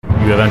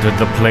have entered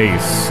the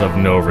place of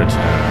no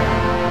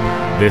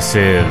return. This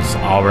is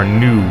our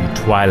new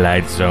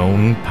Twilight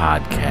Zone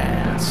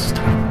podcast.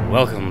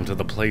 Welcome to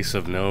the place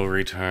of no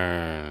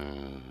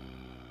return.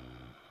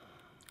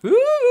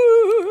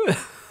 Ooh.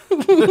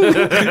 I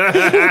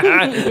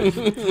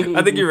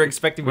think you were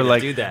expecting me to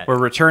do that. We're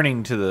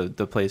returning to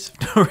the place of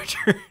no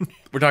return.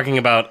 We're talking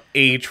about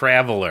a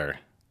traveler.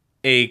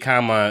 A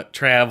comma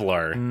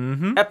traveler.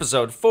 Mm-hmm.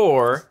 Episode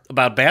 4.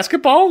 About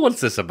basketball?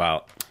 What's this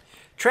about?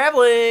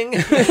 Traveling.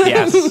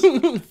 Yes.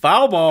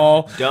 Foul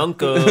ball.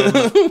 Dunkum.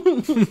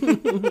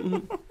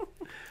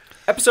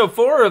 Episode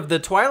 4 of the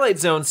Twilight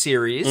Zone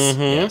series.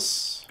 Mm-hmm.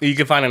 Yes. You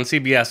can find on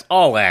CBS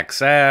All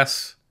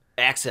Access.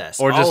 Access.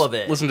 Or all just of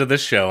it. listen to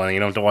this show and you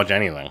don't have to watch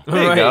anything.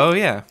 There you go,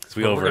 yeah. Because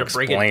we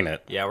over-explain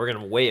it. Yeah, we're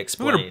going to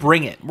explain. We're going to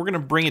bring it. We're going to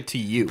bring it to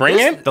you. Bring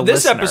it? The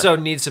This listener.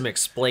 episode needs some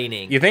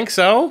explaining. You think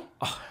so?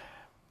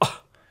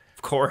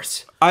 Of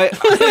course.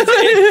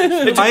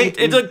 It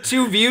It took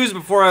 2 views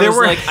before I was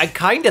like, I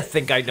kind of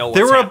think I know what's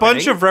There were a happening.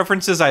 bunch of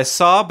references I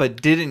saw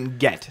but didn't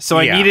get. So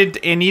Yeah.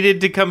 I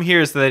needed to come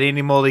here so that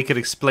Andy Moldy could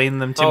explain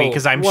them to me,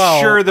 because I'm well,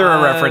 sure there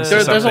are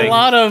references to There's something. a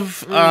lot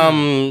of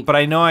But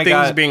I know I things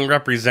got being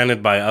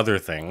represented by other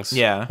things.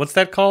 Yeah. What's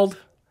that called?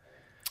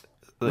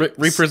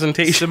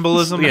 Representation.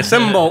 symbolism? Yeah,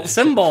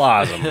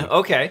 symbolism.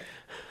 Okay.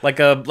 like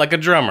a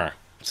drummer.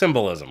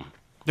 Symbolism.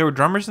 There were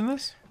drummers in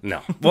this?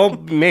 No. Well,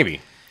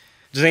 maybe.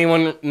 Does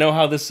anyone know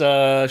how this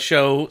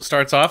show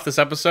starts off, this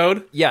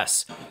episode?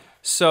 Yes.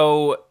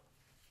 So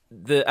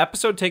the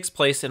episode takes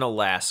place in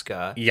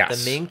Alaska.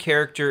 Yes. The main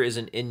character is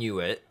an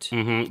Inuit,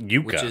 Mm-hmm.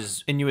 Yuka. which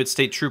is, Inuit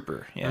State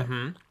Trooper.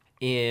 Yeah.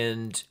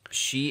 and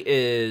she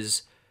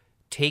is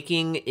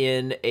taking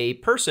in a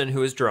person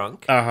who is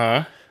drunk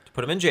Uh-huh. to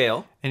put him in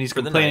jail. And he's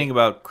for the complaining night.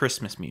 about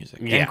Christmas music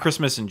Yeah. and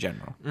Christmas in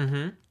general.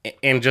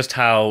 And just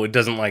how it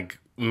doesn't,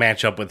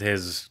 match up with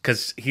his...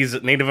 Because he's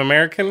Native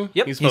American?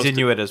 Yep. He's He's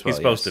Inuit as well, He's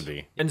supposed yes. to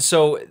be. And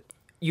so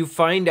you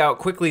find out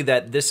quickly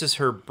that this is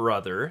her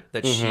brother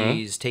that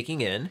she's taking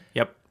in.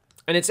 Yep.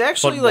 And it's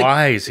actually But like...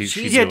 why is she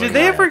she's- Yeah, doing did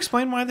they that? ever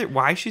explain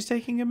why she's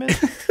taking him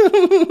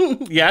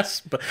in?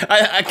 Yes, but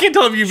I can't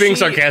tell if you're being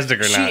sarcastic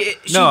or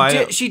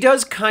not. She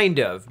does kind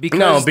of, because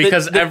No,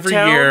 because every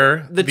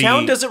year the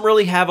town doesn't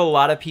really have a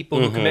lot of people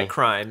who commit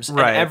crimes,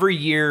 Right. and every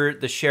year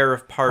the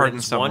sheriff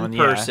pardons someone, one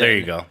yeah. person. There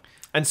you go.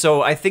 And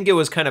so I think it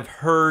was kind of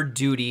her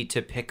duty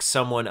to pick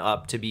someone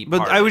up to be But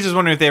pardoned. I was just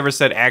wondering if they ever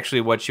said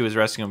actually what she was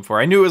arresting him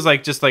for. I knew it was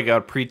just like a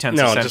pretense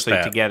No, just essentially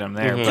that. to get him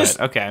there. Just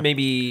But okay.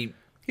 maybe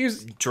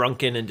He's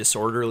drunken and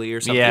disorderly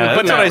or something. Yeah, but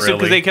that's not what I assumed,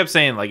 because really. they kept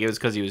saying it was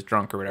because he was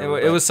drunk or whatever.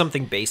 It was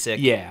something basic.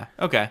 Yeah.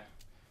 Okay.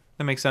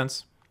 That makes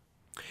sense.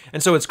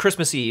 And so it's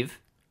Christmas Eve.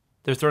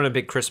 They're throwing a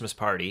big Christmas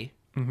party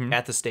Mm-hmm.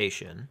 at the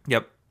station.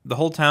 Yep. The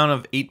whole town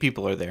of 8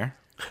 people are there.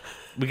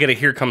 we get a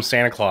Here Comes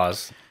Santa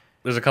Claus.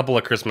 There's a couple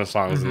of Christmas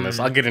songs in this.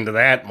 I'll get into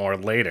that more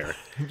later.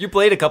 You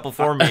played a couple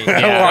for me.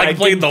 Well, I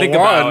played the didn't think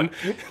one.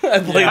 about- I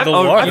played the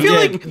Oh, one. I feel you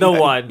did. like- the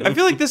one. I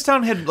feel like this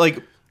town had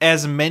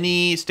as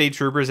many state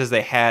troopers as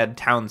they had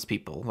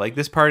townspeople. Like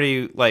this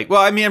party,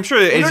 well, I mean, I'm sure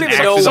it's don't even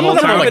actually know- the Some whole of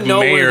them town. are like know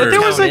where mayors. the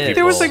There was town like is.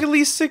 there was like at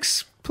least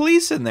 6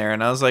 police in there,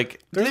 and I was like,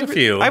 There's a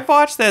few. I've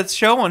watched that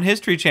show on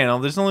History Channel.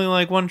 There's only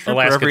like one trooper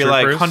Alaska every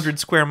Troopers? 100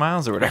 square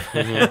miles or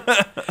whatever.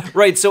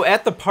 Right, so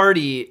at the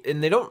party,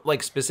 and they don't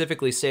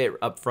specifically say it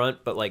up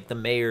front, but the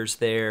mayor's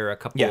there, a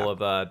couple Yeah.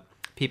 of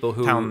people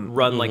who Town-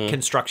 run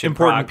construction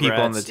Important progress.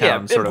 people in the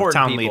town, sort of important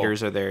town people.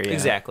 leaders are there. Yeah.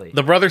 Exactly.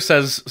 The brother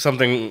says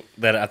something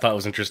that I thought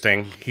was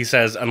interesting. He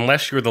says,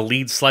 unless you're the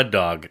lead sled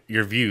dog,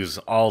 your view's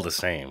all the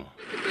same.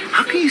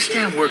 How can you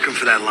stand working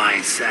for that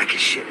lying sack of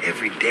shit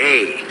every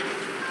day?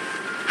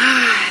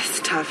 It's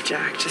tough,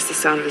 Jack. Just the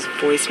sound of his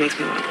voice makes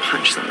me want to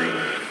punch something.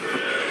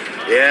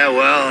 Yeah,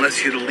 well,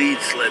 unless you're the lead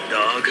sled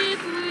dog,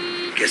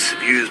 guess the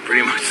view's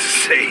pretty much the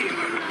same.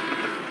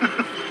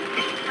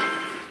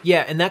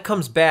 Yeah, and that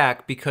comes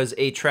back because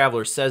a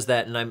traveler says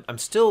that, and I'm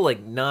still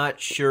not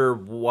sure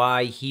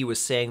why he was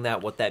saying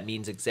that, what that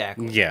means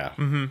exactly. Yeah.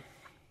 Mm-hmm.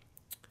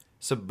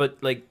 So, but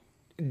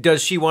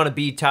does she want to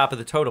be top of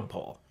the totem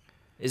pole?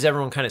 Is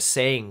everyone kind of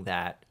saying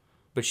that?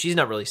 But she's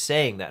not really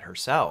saying that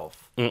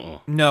herself.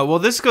 No, well,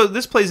 this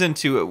plays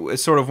into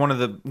sort of one of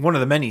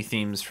the many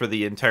themes for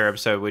the entire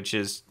episode, which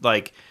is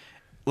like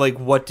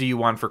what do you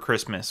want for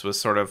Christmas was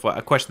sort of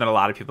a question that a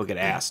lot of people get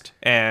asked,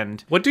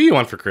 and What do you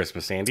want for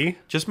Christmas, Andy?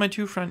 just my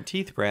 2 front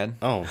teeth, Brad.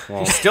 Oh,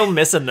 well. Still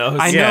missing those.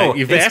 I Yeah, know,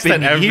 you've it's asked that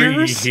been every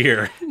years.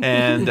 year.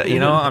 And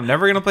I'm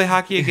never gonna play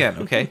hockey again.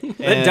 Okay,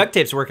 That duct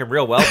tape's working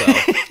real well,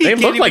 though. They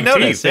look even like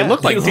notice, teeth. They yeah.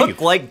 look like You teeth.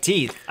 look like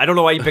teeth. I don't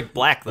know why you picked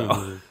black,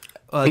 though.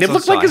 They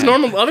look like his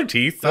normal other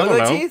teeth. I don't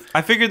know. teeth?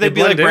 I figured They they'd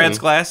be like blend Brad's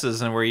in.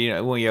 glasses, and where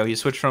you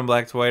switch from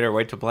black to white or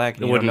white to black,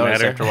 and you don't wouldn't notice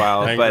matter. after a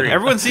while. I But agree.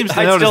 everyone seems to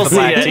I notice still the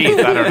black see it.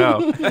 teeth. I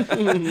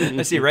don't know.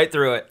 I see right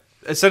through it.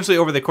 Essentially,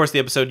 over the course of the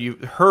episode,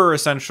 her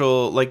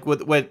essential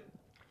what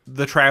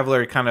the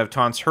traveler kind of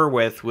taunts her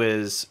with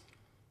was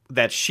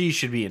that she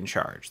should be in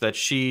charge, that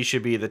she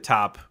should be the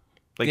top,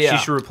 Yeah.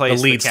 she should replace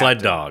The lead sled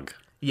captain. dog.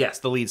 Yes,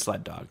 the lead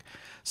sled dog.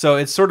 So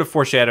it's sort of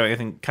foreshadowing, I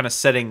think, kind of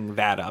setting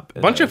that up.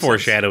 Bunch of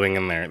foreshadowing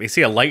in there. They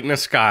see a light in the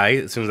sky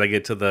as soon as they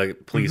get to the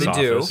police They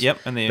do. office. Yep,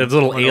 and they There's a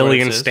little wonder what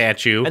alien this is.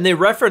 statue. And they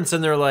reference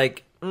and they're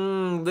like,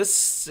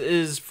 this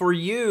is for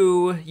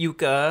you,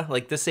 Yuka.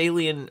 Like this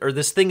alien or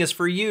this thing is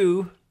for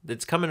you.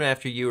 That's coming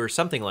after you or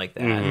something like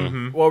that.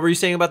 Mm-hmm. What were you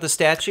saying about the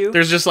statue?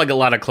 There's just like a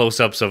lot of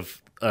close-ups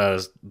of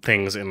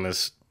things in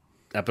this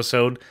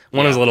episode.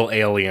 One is a little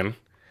alien,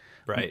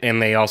 right. and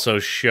they also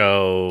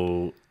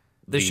show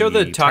They show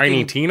the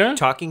Tiny Tina.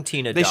 talking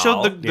Tina They doll.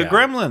 showed the Yeah.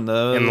 gremlin,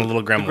 And the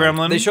little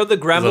gremlin. They showed the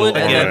gremlin, Little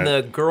and then boy.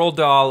 the girl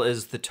doll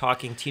is the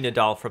talking Tina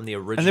doll from the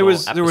original. and there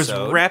was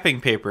episode.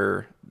 wrapping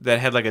paper that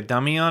had like a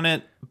dummy on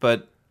it,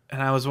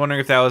 and I was wondering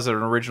if that was an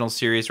original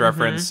series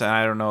reference, and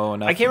I don't know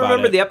enough. I can't about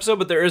remember it. the episode,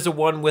 but there is a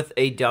one with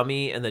a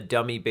dummy, and the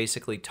dummy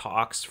basically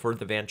talks for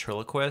the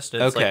ventriloquist.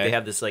 And it's like Okay. they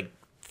have this like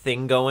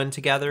thing going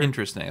together.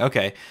 Interesting.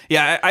 Okay,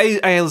 yeah,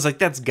 I was like,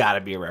 that's got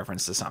to be a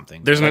reference to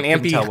something. There's I an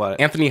couldn't tell what.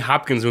 Anthony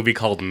Hopkins movie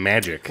called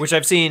Magic. Which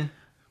I've seen.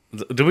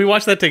 Did we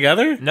watch that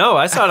together? No,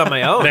 I saw it on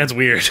my own. That's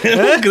weird. 'Cause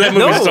that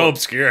movie's No. so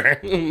obscure.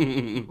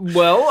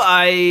 Well,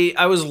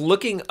 I was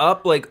looking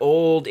up like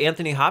old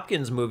Anthony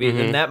Hopkins movies,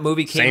 and that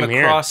movie came Same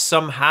here. across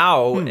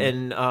somehow.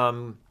 And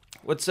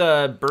what's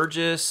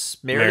Burgess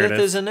Meredith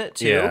is in it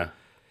too. Yeah.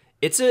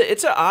 It's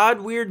a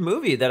odd, weird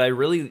movie that I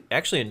really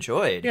actually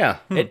enjoyed. Yeah.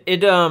 It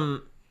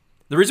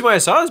the reason why I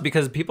saw it is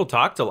because people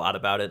talked a lot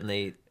about it, and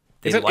they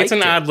It's liked an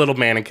it. odd little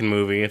mannequin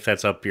movie, if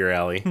that's up your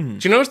alley.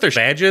 Did you notice their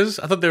badges?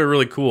 I thought they were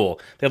really cool.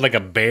 They had like a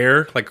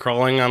bear like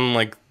crawling on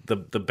like the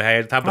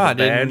badge, top of Oh, the I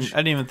badge.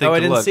 didn't even think. Oh, I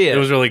to didn't look. see it. It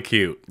was really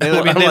cute. I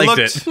mean, I they liked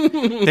looked,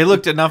 it. they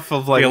looked enough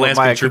of like The what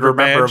Alaska I could Trooper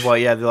remember badge? of what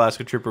the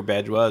Alaska Trooper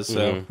badge was.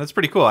 So that's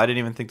pretty cool. I didn't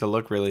even think to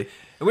look really.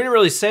 And we didn't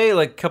really say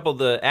like a couple of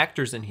the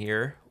actors in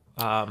here.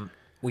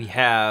 We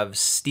have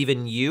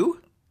Stephen Yoon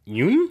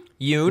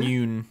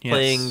Yoon, yes.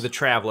 playing the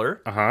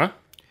Traveler, Uh-huh.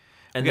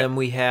 and then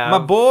we have My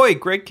boy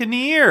Greg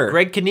Kinnear,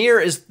 Greg Kinnear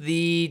is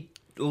the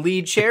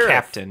lead sheriff,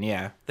 Captain.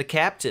 Yeah, the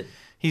captain.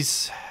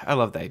 I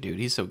love that dude.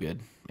 He's so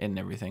good in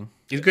everything.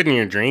 He's good in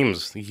your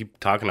dreams. You keep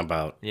talking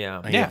about.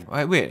 Yeah.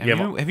 Yeah. Wait, have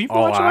you been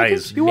all watching my eyes.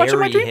 dreams? You watching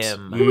my Marry dreams?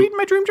 him. You reading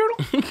my dream journal?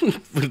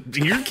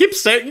 You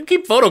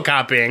keep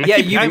photocopying.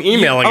 Yeah, I'm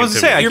emailing I was it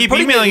to gonna say, me. I You're keep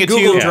putting emailing it it in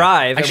to Google you.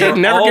 Drive. I and should have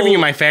we're never all- given you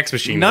my fax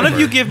machine. None of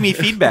number. you give me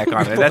feedback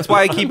on it. That's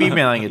why I keep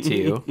emailing it to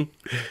you.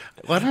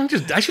 Why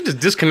don't I should just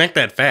disconnect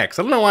that fax.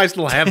 I don't know why I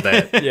still have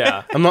that.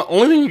 Yeah. I'm the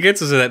only thing he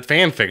gets is that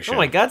fan fiction. Oh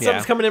my God,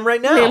 something's Yeah. coming in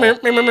right now.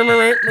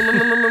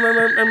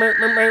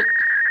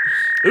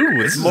 Ooh,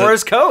 this is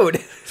Morse code.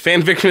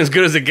 fan fiction as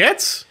good as it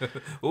gets.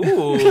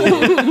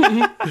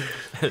 Ooh.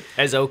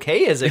 As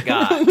okay as it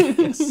got.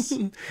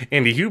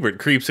 Andy Hubert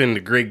creeps into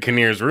Greg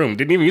Kinnear's room.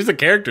 Didn't even use the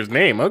character's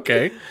name.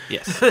 Okay.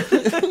 Yes.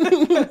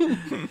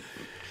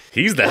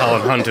 He's the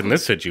Helen Hunt in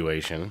this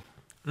situation.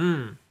 As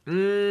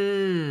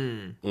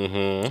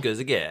good as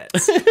it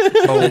gets.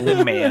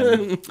 Oh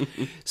man.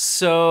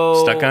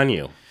 So Stuck on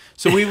you.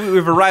 So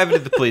we've arrived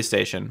at the police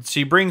station.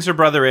 She brings her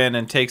brother in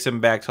and takes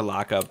him back to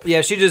lockup. Yeah,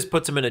 she just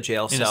puts him in a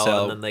jail cell,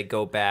 cell. and then they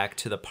go back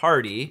to the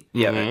party.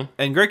 Yeah.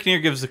 And Greg Kinnear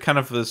gives a kind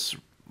of this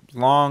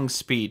long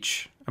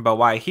speech about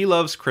why he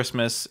loves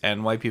Christmas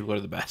and white people are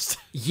the best.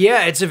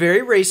 Yeah, it's a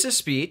very racist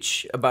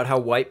speech about how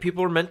white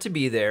people are meant to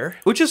be there.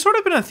 Which has sort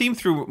of been a theme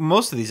through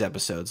most of these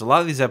episodes. A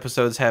lot of these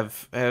episodes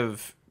have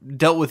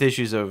dealt with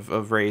issues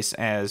of race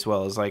as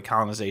well as like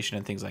colonization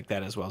and things like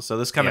that as well. So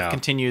this kind Yeah. of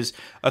continues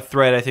a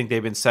thread I think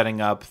they've been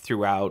setting up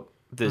throughout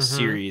this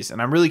series.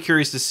 And I'm really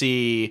curious to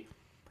see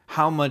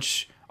how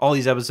much all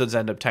these episodes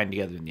end up tying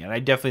together in the end. I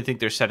definitely think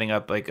they're setting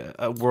up like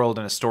a world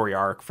and a story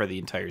arc for the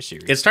entire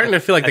series. It's starting to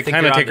feel like I they think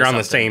kind of you're take her on onto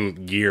the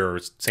same year or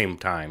same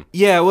time.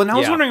 Yeah, well, and I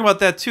was Yeah. wondering about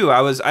that too.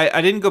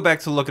 I didn't go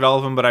back to look at all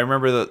of them, but I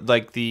remember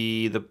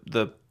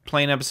the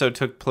plane episode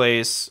took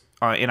place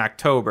in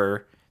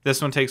October. This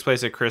one takes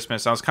place at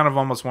Christmas. I was kind of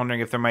almost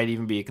wondering if there might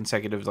even be a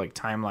consecutive like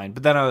timeline.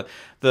 But then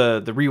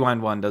the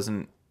rewind one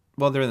doesn't.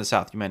 Well, they're in the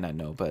South. You might not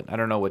know, but I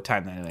don't know what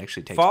timeline it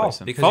actually takes Fall,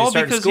 place in. because you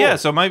start school. yeah,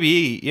 so it might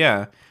be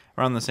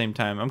around the same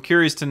time. I'm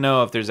curious to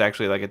know if there's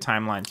actually like a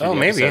timeline. through Oh, the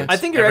maybe. episodes. I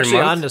think you're Every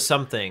actually month? onto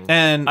something.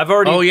 And- I've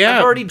already, Oh, yeah.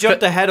 I've already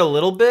jumped ahead a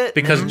little bit,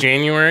 Because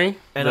January.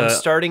 and I'm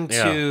starting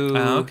yeah. to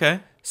Oh, okay.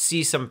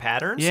 see some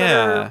patterns. that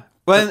Yeah. are-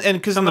 Well, and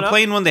because on the coming up.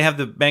 plane one, they have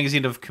the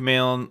magazine of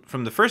Kumail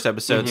from the first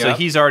episode, so Yeah.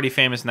 he's already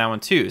famous in that one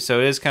too. So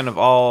it is kind of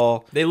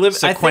all They live.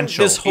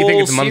 sequential. I think this You think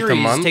whole it's month to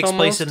series month takes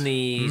place almost? in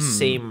the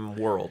same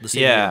world, the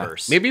same Yeah.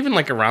 universe. Maybe even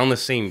like around the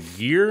same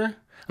year.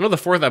 I know the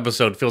fourth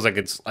episode feels like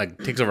it's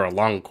like takes over a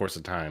long course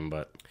of time,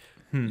 but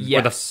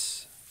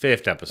Yes.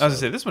 fifth episode. I was gonna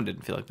say this one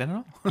didn't feel like that at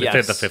all.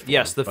 Yes. the fifth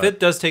yes, one, the but- fifth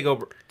does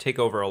take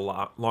over a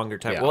lot longer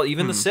time. Yeah. Well,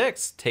 even the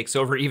sixth takes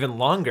over even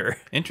longer.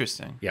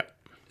 Interesting. Yeah.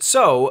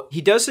 So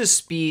he does his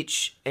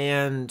speech,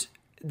 and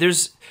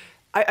there's,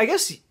 I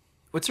guess,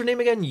 what's her name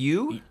again?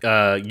 Yuka.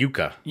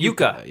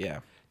 Yuka. Yeah.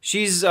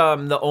 She's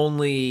the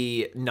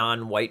only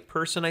non-white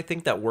person I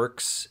think that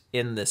works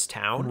in this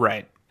town.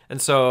 Right.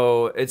 And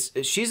so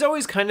she's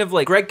always kind of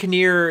like Greg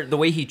Kinnear, the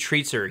way he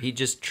treats her. He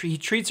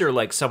treats her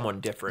like someone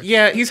different.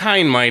 Yeah, he's high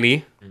and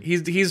mighty.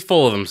 He's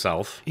full of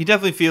himself. He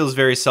definitely feels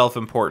very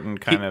self-important,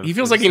 kind of. He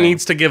feels like he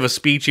needs to give a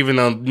speech, even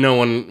though no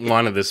one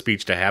wanted this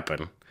speech to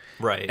happen.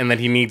 Right. And that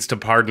he needs to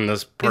pardon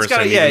this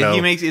person.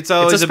 He makes it's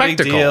always a big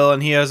spectacle. deal,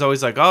 and he is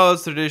always like, "Oh,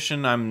 it's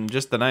tradition. I'm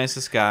just the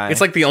nicest guy." It's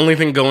like the only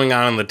thing going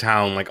on in the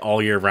town, like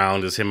all year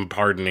round, is him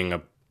pardoning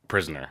a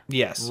prisoner.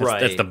 yes,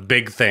 Right. That's the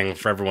big thing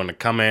for everyone to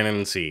come in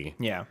and see.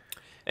 yeah.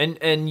 And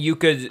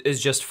Yuka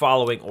is just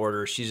following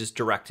orders. She's just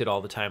directed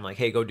all the time, like,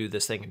 hey, go do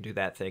this thing and do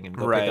that thing and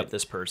go Right. pick up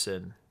this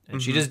person.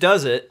 And she just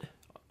does it,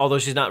 although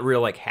she's not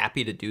real like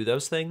happy to do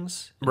those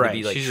things. And Right. To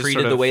be like She's just treated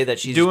sort the of way that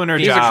she's doing her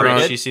being job. treated.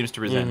 And she seems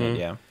to resent it.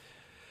 Yeah.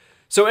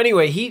 So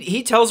anyway,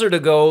 he tells her to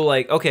go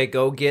like, okay,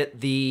 go get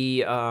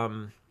the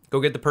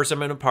person I'm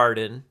gonna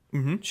pardon.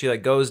 Mm-hmm. She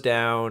like goes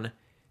down,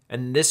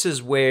 and this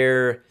is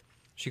where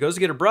she goes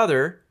to get her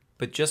brother,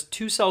 but just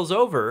 2 cells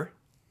over,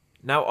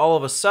 now all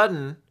of a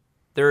sudden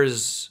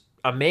there's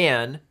a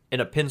man in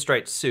a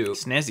pinstripe suit,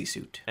 Snazzy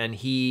suit. and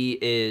he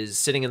is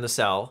sitting in the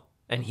cell,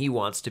 and he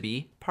wants to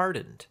be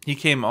pardoned. He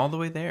came all the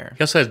way there.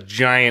 He also has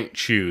giant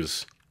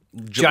shoes.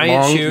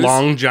 Giant shoes?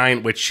 Long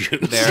giant witch shoes.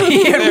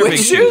 He had They're witch big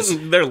shoes?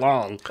 They're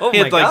long. Oh He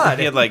my had like god!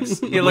 he had like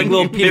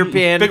little Peter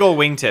Pan. big old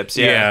wingtips.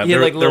 Yeah. He had,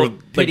 like, little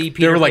pitty they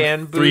Peter were like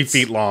Pan 3 boots.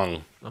 feet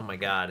long. Oh my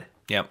god!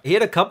 Yep. He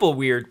had a couple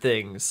weird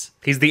things.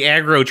 He's the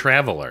aggro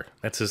traveler.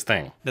 That's his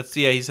thing.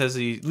 He says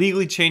he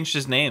legally changed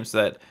his name so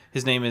that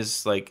his name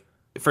is like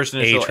first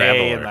initial A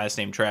Traveler. and last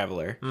name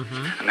Traveler.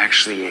 I'm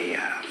actually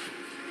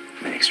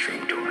I'm an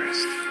extreme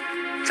tourist.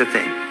 It's a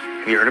thing.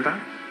 Have you heard about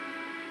it?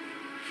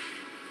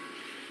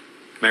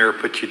 Mayor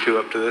put you two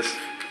up to this?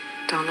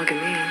 Don't look at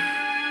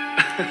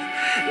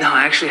me. No,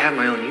 I actually have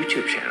my own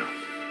YouTube channel.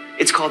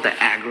 It's called the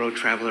Agro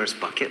Traveler's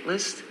Bucket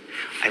List.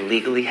 I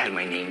legally had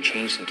my name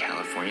changed in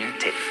California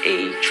to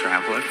A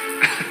Traveler.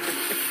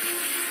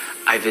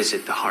 I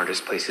visit the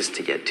hardest places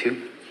to get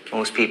to.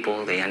 Most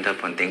people, they end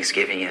up on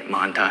Thanksgiving at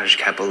Montage,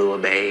 Kapalua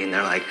Bay, and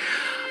they're like,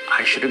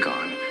 I should have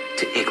gone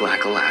to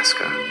Iglac,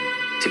 Alaska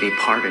to be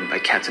pardoned by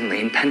Captain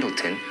Lane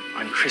Pendleton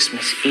on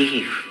Christmas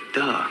Eve.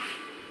 Duh.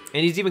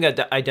 And he's even got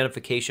the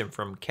identification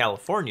from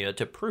California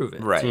to prove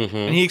it. Right. Mm-hmm.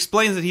 And he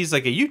explains that he's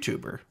like a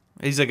YouTuber.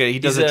 He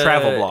does He's a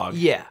travel blog.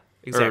 Yeah, Or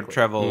exactly.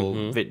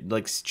 travel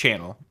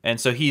channel, and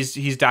so he's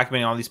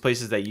documenting all these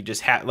places that you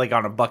just have like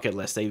on a bucket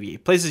list.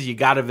 Places you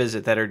got to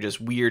visit that are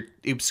just weird,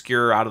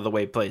 obscure, out of the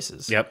way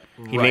places. Yep.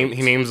 He Right.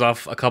 names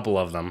off a couple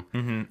of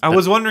them. I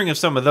was wondering if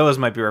some of those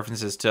might be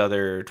rereferences to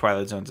other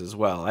Twilight Zones as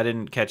well. I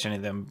didn't catch any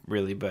of them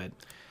really, but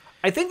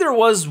I think there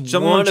was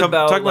someone one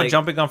about talking like, about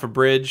jumping off a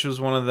bridge was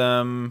one of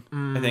them.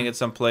 I think at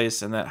some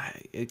place, and that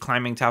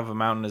climbing top of a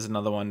mountain is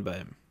another one.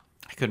 But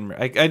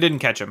I didn't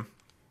catch them.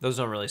 Those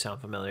don't really sound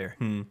familiar.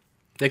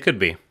 They could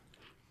be.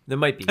 There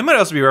might be. It might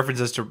also be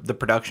references to the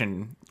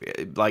production,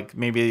 like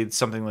maybe it's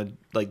something that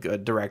like a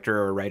director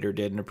or a writer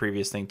did in a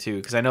previous thing too.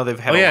 Because I know they've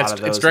had Oh a yeah, lot of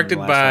those. it's in directed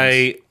the last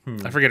by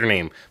ones. I forget her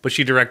name, but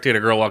she directed A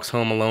Girl Walks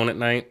Home Alone at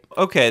Night.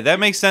 Okay, that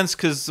makes sense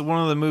because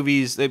one of the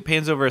movies it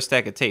pans over a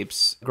stack of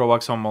tapes. Girl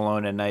Walks Home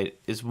Alone at Night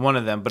is one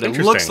of them, but it looks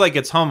Interesting. like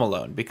it's Home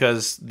Alone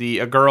because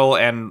a girl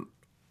and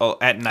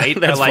at night are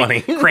That's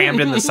like funny.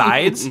 crammed in the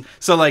sides.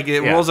 So like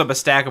it Yeah. rolls up a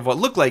stack of what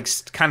look like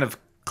kind of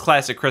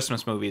classic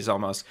Christmas movies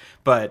almost,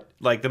 but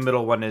like the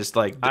middle one is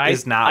like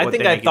is not. I what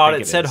think they I make you thought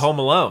think it said is. Home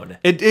Alone.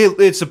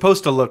 It's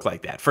supposed to look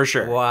like that for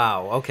sure.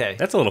 Wow. Okay.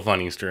 That's a little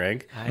fun Easter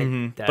egg.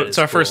 That But is it's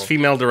our first cool.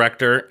 female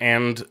director,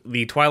 and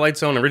the Twilight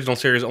Zone original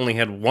series only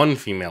had one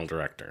female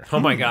director. Oh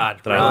my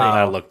god. That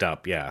I looked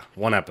up. Yeah,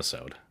 one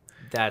episode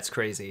That's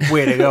crazy.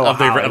 Way to go, of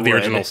the Hollywood.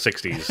 original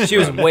 '60s. She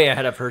was way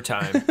ahead of her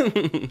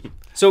time.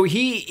 So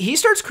he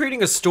starts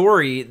creating a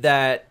story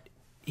that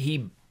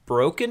he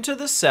broke into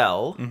the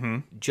cell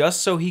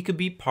just so he could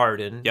be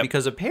pardoned Yep.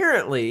 because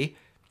apparently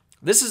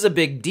this is a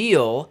big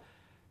deal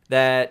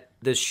that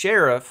the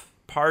sheriff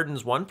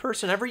pardons one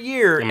person every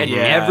year and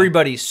Yeah.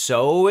 everybody's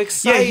so Yeah,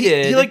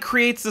 excited. he like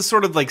creates this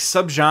sort of like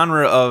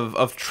subgenre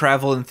of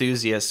travel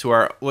enthusiasts who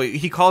are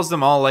he calls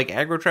them all like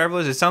agro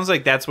travelers. It sounds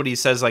like that's what he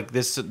says. Like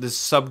this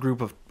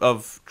subgroup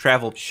of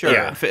travel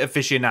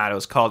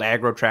aficionados called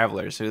agro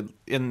travelers. Who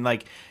in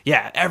like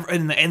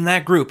in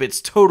that group, it's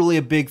totally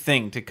a big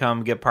thing to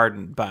come get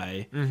pardoned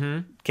by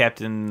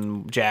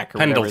Captain Jack or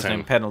whatever his Pendleton.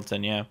 name,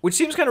 Pendleton. Yeah, which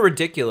seems kind of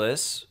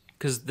ridiculous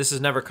because this has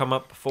never come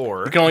up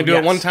before. You can only do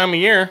it one time a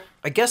year.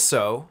 I guess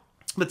so.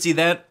 but see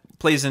that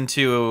plays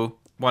into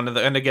one of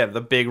the one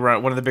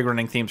of the big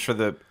running themes for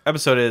the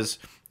episode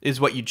is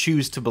what you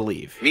choose to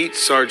believe. Meet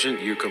Sergeant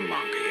Yuka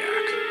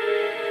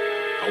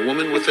Mangayak, a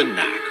woman with a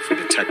knack for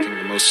detecting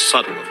the most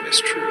subtle of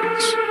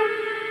mistruths.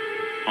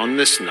 On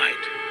this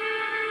night,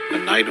 the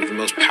night of the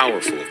most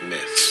powerful of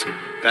myths,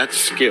 that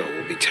skill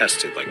will be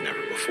tested like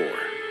never before.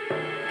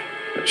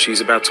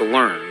 She's about to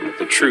learn that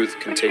the truth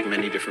can take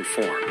many different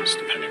forms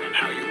depending on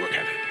how you look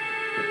at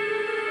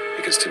it.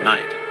 Because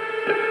tonight,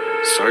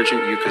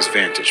 Sergeant Yuka's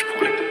vantage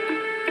point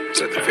is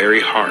at the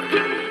very heart of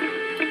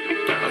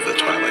the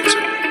Twilight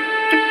Zone.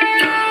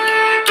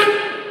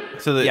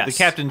 So the Yes.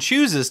 captain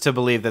chooses to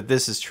believe that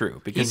this is true He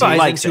because he buys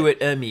likes into it.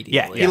 it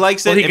immediately. Yeah, he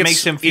likes it. Well, It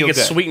makes him feel he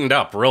gets good. sweetened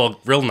up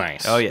real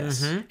nice. Oh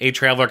yes. A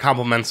Traveler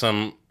compliments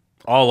him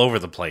all over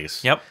the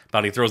place. Yep.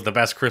 About he throws the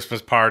best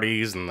Christmas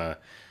parties and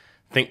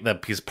think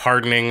that his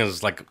pardoning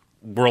is like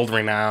world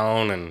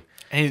renowned and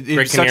And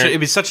Greg Kinnear- it'd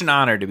be such an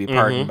honor to be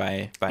pardoned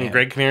by him.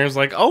 Greg Kinnear's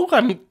like, oh,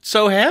 I'm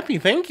so happy,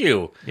 thank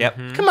you. Yep.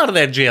 Come out of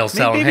that jail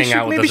cell and hang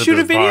out with us shoot at a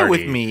this video party.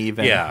 with me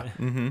even. Yeah.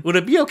 Would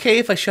it be okay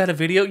if I shot a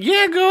video?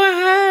 Yeah, go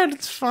ahead.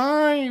 It's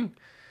fine.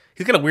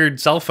 He's got a weird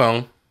cell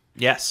phone.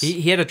 Yes.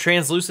 He had a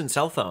translucent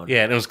cell phone.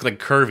 Yeah, and it was like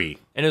curvy,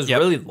 And it was Yep.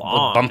 really a little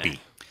long.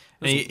 bumpy.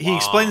 And he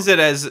explains it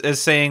as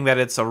saying that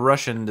it's a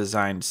Russian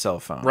designed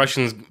cell phone.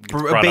 Russians gets A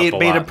brought up a beta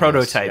lot in this.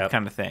 prototype Yep.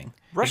 kind of thing.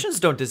 Russians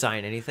don't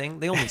design anything.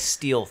 They only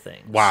steal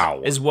things.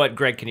 Wow. Is what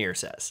Greg Kinnear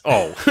says.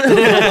 Oh.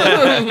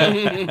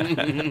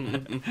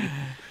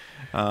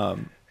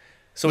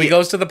 So he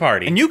goes to the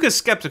party. And Yuka's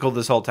skeptical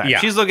this whole time. Yeah.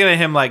 She's looking at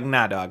him like,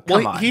 nah, dog,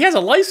 come on. He has a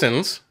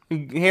license.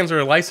 He hands her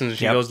a license and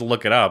she Yep. goes to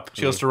look it up.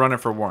 She goes to run it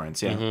for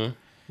warrants, yeah. And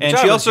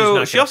Which she obviously also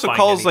she's she not also gonna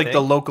calls find like the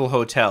anything. local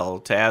hotel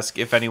to ask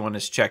if anyone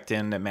is checked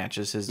in that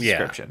matches his Yeah.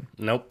 description.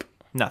 Nope.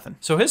 Nothing.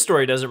 So his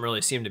story doesn't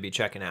really seem to be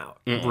checking out.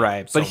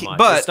 Right. So But much.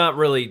 but it's not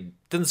really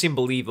doesn't seem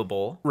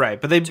believable. right,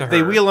 but they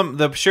her. wheel him.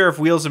 The sheriff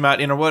wheels him out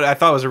in what I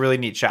thought was a really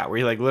neat shot, where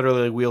he like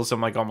literally wheels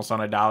him like almost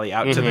on a dolly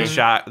out to the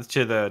shot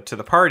to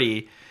the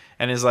party,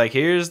 and is like,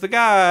 "Here's the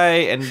guy,"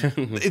 and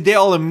they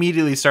all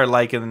immediately start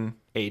liking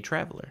A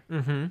Traveler.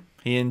 Mm-hmm.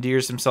 He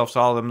endears himself to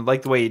all of them,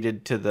 like the way he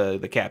did to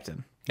the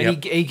captain.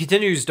 And he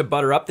continues to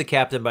butter up the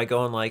captain by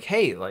going like,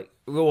 "Hey, like,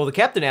 well, the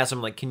captain asked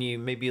him like, can you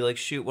maybe like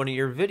shoot one of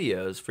your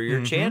videos for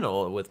your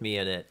channel with me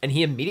in it?" And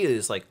he immediately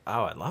is like,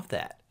 "Oh, I love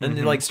that," and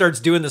he like starts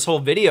doing this whole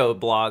video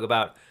blog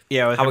about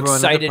Yeah, with how everyone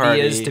at the excited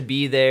he is party. to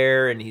be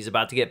there, and he's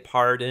about to get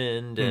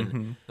pardoned,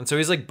 and so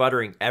he's like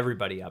buttering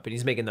everybody up, and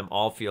he's making them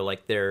all feel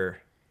like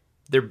they're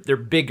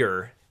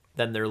bigger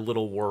than their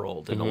little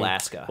world in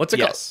Alaska. What's it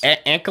Yes. called?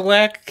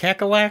 Ankalack?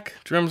 Kakalak?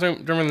 Do you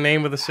remember the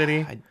name of the city?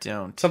 I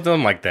don't.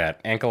 Something like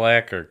that.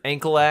 Ankalack or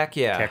Ankalack?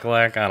 Yeah.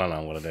 Kakalak? I don't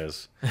know what it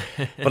is.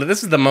 But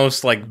this is the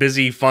most like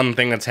busy, fun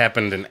thing that's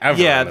happened in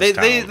ever. Yeah, in this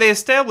town. they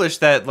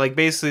established that like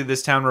basically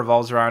this town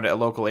revolves around a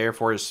local Air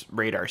Force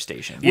radar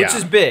station. Yeah. Which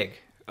is big.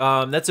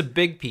 That's a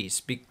big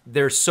piece.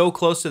 They're so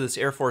close to this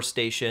Air Force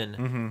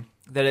station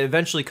that it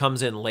eventually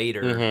comes in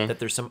later that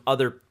there's some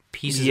other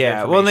pieces.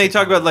 Yeah, of well, and they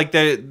information talk about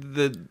coming.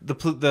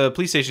 like the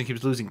police station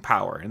keeps losing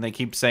power, and they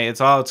keep saying it's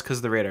because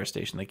of the radar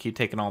station. They keep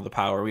taking all the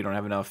power. We don't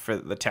have enough for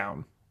the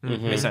town,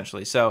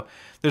 essentially. So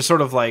there's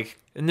sort of like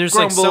And there's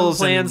like some grumbles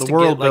and plans the to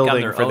world get like on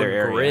building their for own their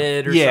area.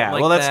 grid or Yeah,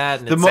 something well, like that's that.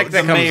 And the it's mo- like,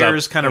 that the comes up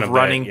mayor's kind in of a bit,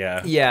 running.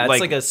 yeah. yeah, it's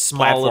like, like a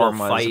small little platform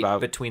was fight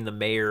about- between the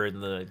mayor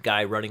and the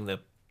guy running the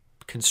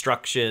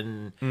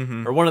construction,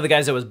 Mm-hmm. or one of the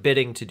guys that was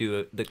bidding to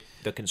do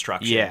the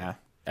construction. Yeah.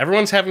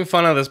 Everyone's having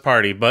fun at this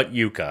party, but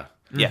Yuka.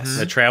 Yes.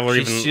 The Traveler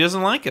even She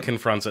doesn't like it.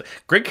 confronts it.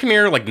 Greg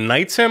Kinnear like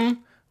knights him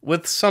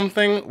with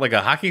something like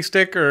a hockey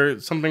stick or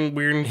something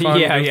weird and fun.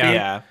 Yeah, goofy.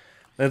 yeah.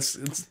 Yeah.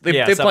 They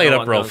Yeah, play something it up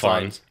along real those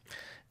fun. lines.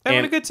 Having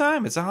And- a good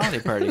time. It's a holiday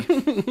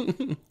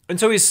party. And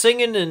so he's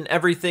singing and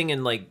everything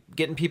and like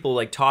getting people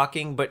like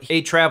talking, but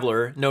A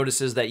Traveler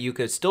notices that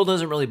Yuka still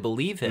doesn't really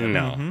believe him.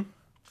 No.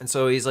 And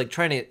so he's like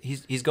trying to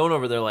he's going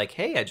over there like,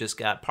 "Hey, I just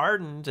got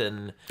pardoned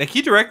and like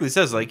he directly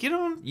says, like you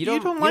don't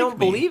like me.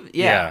 believe."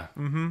 Yeah.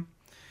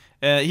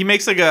 He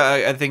makes like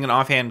I think an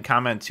offhand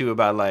comment too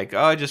about like,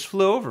 oh, I just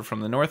flew over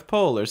from the North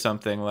Pole or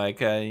something like,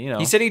 you know.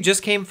 He said he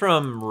just came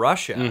from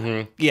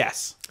Russia.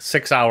 yes.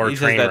 6-hour He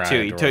says train that ride. too.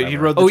 or He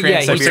whatever. rode the Oh, yeah,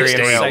 he Trans-Siberian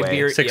took Railway.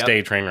 Siberia-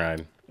 6-day train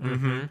ride.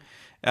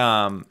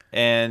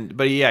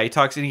 But yeah, he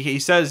talks and he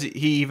says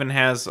he even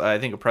has I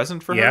think a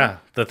present for her. Yeah,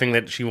 the thing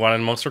that she wanted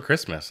most for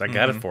Christmas. I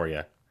got it for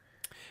you.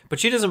 But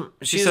she doesn't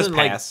she says doesn't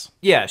like pass.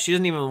 yeah, she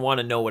doesn't even want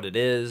to know what it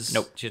is.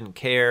 Nope. She doesn't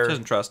care. She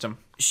doesn't trust him.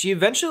 She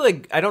eventually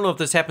like I don't know if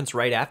this happens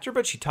right after,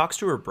 but she talks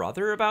to her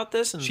brother about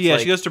this and She it's like,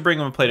 she goes to bring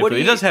him a plate of what food.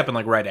 do It you- does happen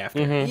like right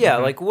after. yeah,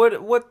 like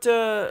what's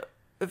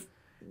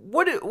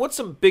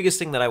the biggest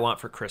thing that I want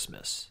for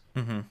Christmas?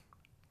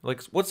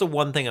 Like, what's the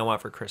one thing I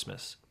want for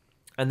Christmas?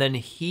 And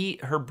then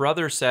her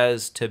brother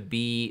says to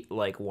be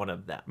like one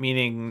of them.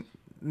 Meaning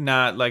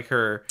not like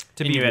her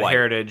To be Inuit white.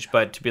 heritage,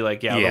 but to be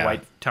like the Yeah.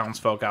 white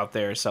townsfolk out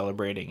there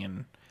celebrating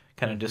and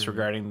kind of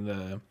disregarding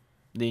the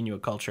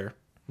Inuit culture.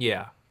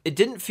 Yeah. It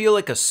didn't feel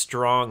like a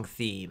strong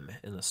theme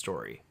in the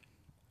story.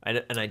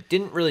 And I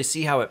didn't really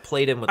see how it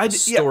played in with the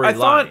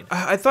storyline.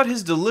 I thought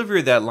his delivery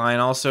of that line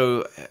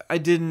also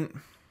it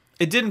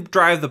didn't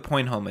drive the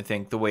point home, I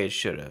think, the way it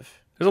should have.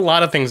 There's a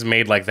lot of things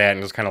made like that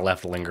and just kind of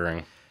left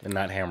lingering and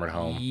not hammered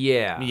home.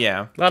 Yeah.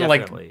 Yeah. A lot of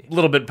definitely. like a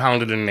little bit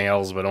pounded in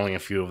nails, but only a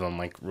few of them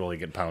like really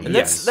get pounded. And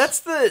that's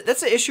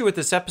the issue with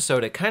this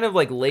episode. It kind of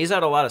like lays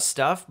out a lot of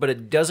stuff, but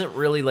it doesn't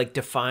really like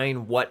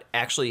define what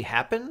actually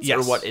happens or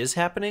Yes. what is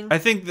happening. I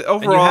think and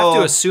overall you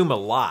have to assume a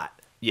lot.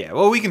 Yeah,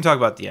 well, we can talk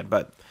about the end,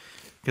 but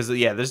because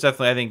there's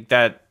definitely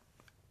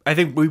I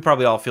think we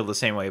probably all feel the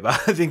same way about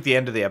I think the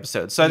end of the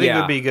episode. So I think it Yeah.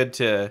 would be good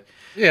to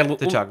yeah,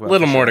 talk about a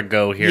little for more sure. to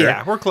go here.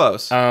 Yeah, we're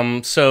close.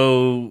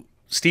 So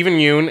Stephen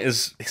Yeun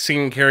is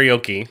singing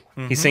karaoke.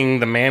 He's singing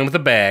 "The Man with a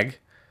Bag,"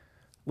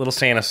 little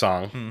Santa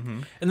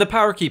song. And the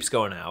power keeps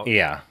going out.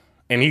 Yeah,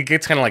 and he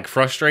gets kind of like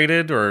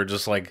frustrated, or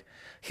just like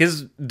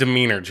his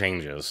demeanor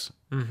changes,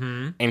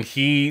 and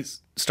he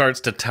starts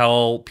to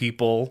tell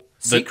people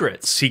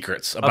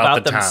secrets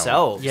about the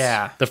themselves. town.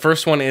 Yeah. The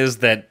first one is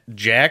that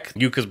Jack,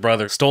 Yuka's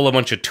brother, stole a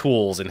bunch of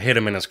tools and hid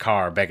them in his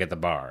car back at the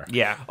bar.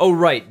 Yeah. Oh,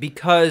 right,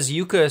 because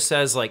Yuka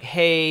says, like,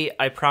 hey,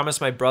 I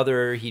promised my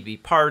brother he'd be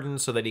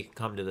pardoned so that he could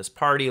come to this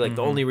party. Like,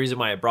 the only reason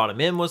why I brought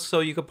him in was so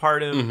you could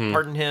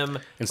pardon him.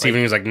 And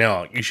Stephen was like,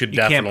 no, you should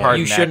can't definitely.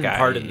 pardon You that shouldn't guy.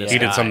 pardon this He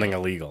guy. did something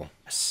illegal.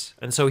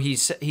 And so he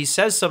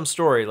says some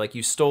story, like,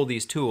 you stole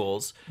these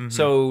tools.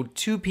 So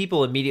two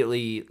people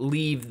immediately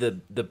leave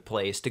the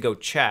place to go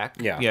check.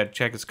 Yeah. Yeah,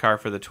 check his car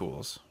for the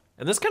tools.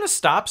 And this kind of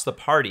stops the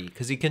party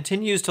because he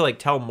continues to, like,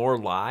 tell more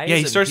lies. Yeah,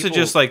 he and starts to people-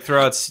 just like throw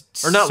out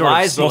Or not sort of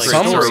lies, but, Well, like,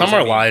 some stories, are I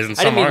mean. lies and I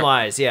some didn't mean aren't.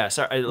 lies, yeah.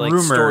 Sorry, like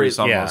rumors stories.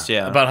 almost.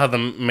 Yeah. About how the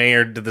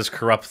mayor did this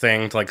corrupt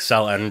thing to like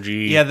sell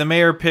energy. Yeah, the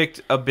mayor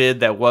picked a bid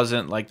that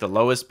wasn't like the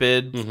lowest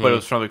bid, but it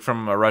was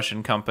from a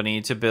Russian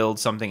company to build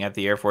something at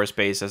the Air Force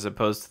Base, as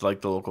opposed to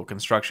like the local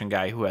construction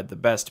guy who had the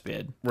best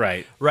bid.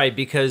 Right. Right,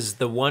 because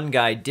the one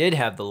guy did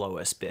have the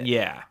lowest bid.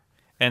 Yeah,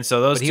 and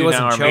so those But he two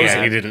wasn't now are chosen. Yeah,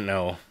 mad. he didn't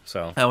know.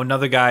 So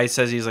Another guy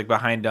says he's like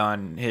behind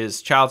on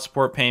his child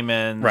support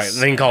payments. right.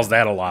 Then he calls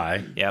that a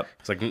lie. Yep.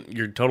 It's like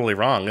you're totally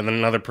wrong. And then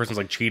another person's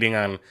like cheating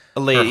on A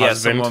lady, her yeah, some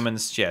husband.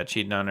 woman's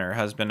cheating on her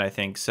husband, I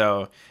think.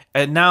 So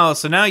now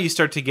you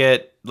start to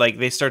get like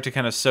they start to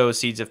kind of sow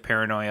seeds of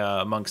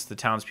paranoia amongst the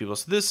townspeople.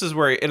 So this is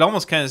where it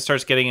almost kind of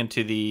starts getting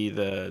into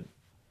the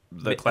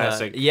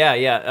classic.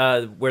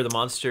 Where the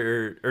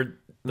monster or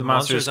the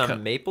monsters monsters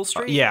on Maple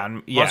Street.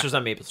 Monsters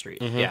on Maple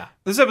Street. Yeah,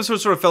 This episode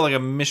sort of felt like a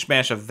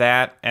mishmash of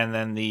that, and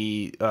then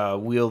the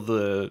Wheel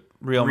the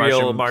Real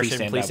Martian, Please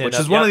Stand Up, which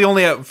is one of the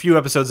only few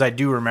episodes I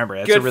do remember.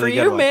 That's good a really for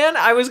good you, one. man.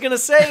 I was gonna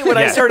say when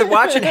I Yeah. started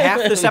watching half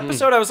this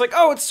episode, I was like,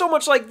 oh, it's so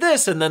much like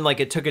this, and then like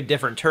it took a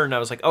different turn. And I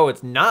was like, oh,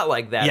 it's not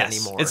like that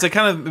anymore. It's like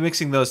kind of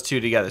mixing those two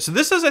together. So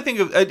this is, I think,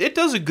 it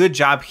does a good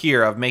job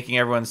here of making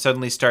everyone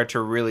suddenly start to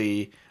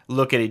really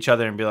look at each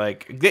other and be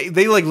like,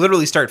 they like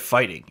literally start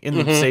fighting in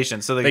the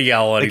station. So They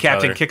yell at the each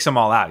captain other. kicks them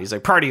all out. He's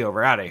like, party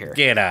over, out of here.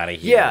 Get out of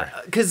here. Yeah,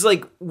 because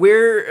like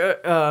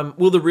where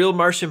will the real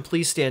Martian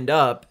please stand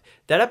up?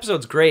 That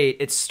episode's great.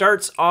 It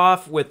starts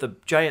off with a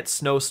giant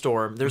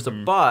snowstorm. There's a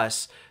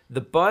bus.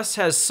 The bus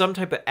has some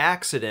type of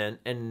accident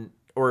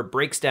or it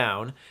breaks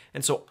down,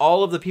 and so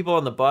all of the people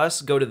on the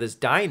bus go to this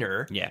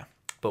diner. Yeah.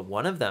 But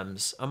one of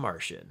them's a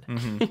Martian,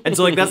 and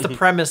so like that's the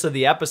premise of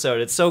the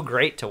episode. It's so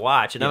great to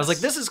watch, and I was like,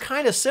 this is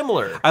kind of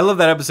similar. I love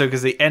that episode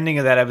because the ending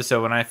of that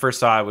episode, when I first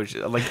saw it, which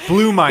like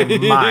blew my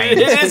mind.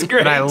 It is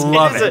great. And I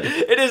love it.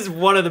 It is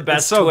one of the best.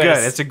 It's so twists.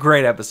 good. It's a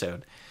great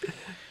episode.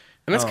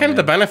 And that's kind of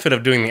the benefit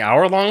of doing the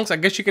hour-longs. I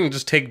guess you can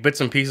just take bits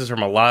and pieces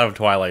from a lot of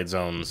Twilight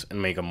Zones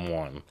and make them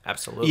one.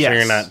 Absolutely. Yeah. So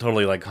Yes. you're not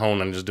totally like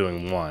honed on just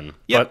doing one.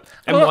 Yep. But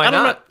And why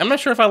not? I'm not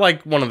sure if I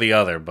like one or the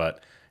other,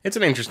 but it's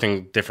an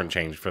interesting, different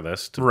change for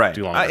this to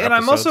do longer And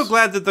I'm also episodes.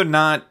 glad that they're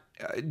not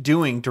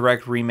doing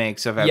direct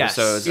remakes of Yes.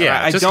 episodes.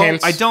 Yeah, I just don't.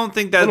 hints, I don't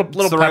think that's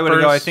little the right way to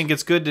go. peppers. I think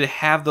it's good to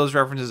have those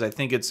references. I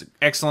think it's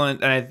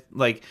excellent, and I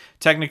like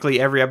technically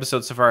every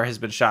episode so far has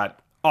been shot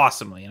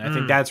awesomely, and I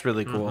think that's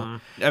really cool.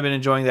 I've been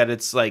enjoying that.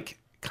 It's like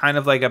kind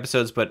of like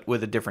episodes, but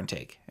with a different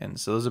take, and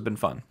so those have been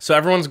fun. So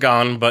everyone's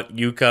gone, but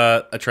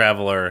Yuka, a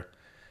traveler,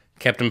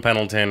 Captain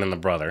Pendleton, and the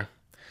brother.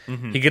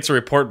 He gets a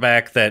report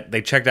back that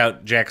they checked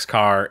out Jack's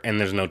car and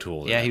there's no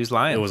tools. in Yeah, it. he was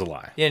lying. It was a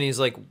lie. Yeah, and he's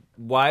like,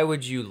 why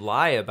would you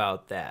lie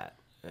about that?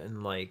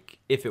 And like,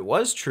 if it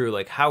was true,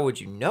 like, how would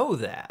you know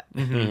that?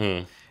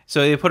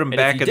 So they put him And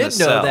back if in you the did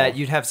know cell. that,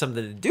 you'd have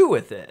something to do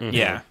with it.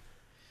 Yeah.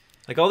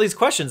 Like all these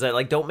questions that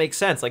like don't make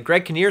sense. Like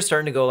Greg Kinnear's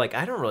starting to go like,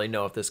 I don't really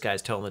know if this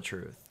guy's telling the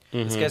truth.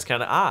 This guy's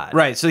kind of odd.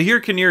 Right, so here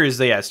Kinnear is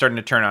starting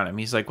to turn on him.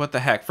 He's like, what the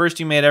heck? First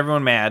you made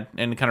everyone mad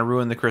and kind of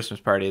ruined the Christmas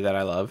party that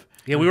I love.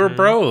 Yeah, we were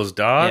bros,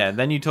 dog. Yeah,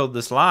 then you told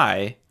this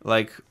lie.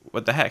 Like,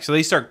 what the heck? So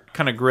they start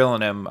kind of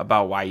grilling him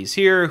about why he's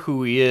here,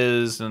 who he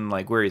is, and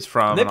like where he's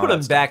from. And they and put all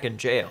him that back in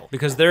jail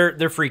because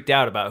they're freaked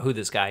out about who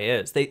this guy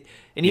is.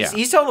 Yeah.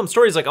 He's telling them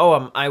stories like,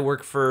 oh, I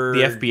work for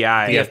The FBI. The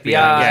The FBI. FBI,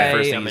 yeah,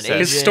 first thing I'm he an says.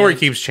 His agent. story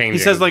keeps changing. He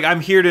says like,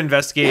 I'm here to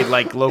investigate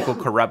like local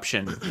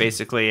corruption,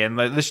 basically, and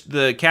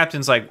the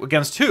captain's like,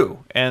 against who?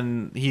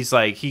 And he's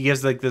like, he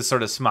gives like this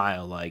sort of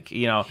smile, like,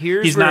 you know,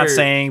 Here's he's not where-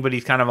 saying, but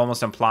he's kind of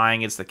almost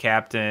implying it's the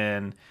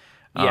captain.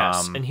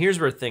 Yes, and here's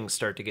where things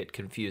start to get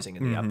confusing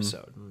in the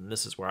episode. And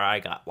this is where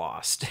I got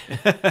lost.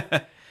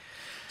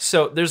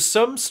 So there's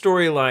some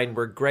storyline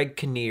where Greg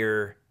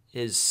Kinnear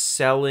is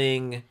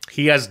selling.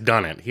 he has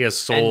done it. He has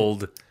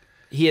sold.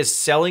 He is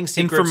selling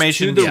secrets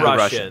Information to the to the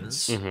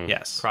Russians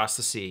Yes. across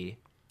the sea,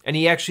 and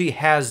he actually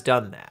has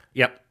done that.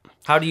 Yep.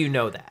 How do you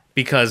know that?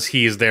 Because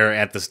he's there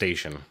at the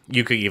station.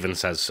 Yuka even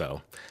says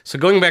so. So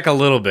going back a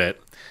little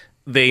bit,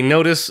 they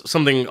notice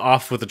something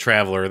off with the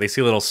traveler. They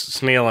see a little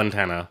snail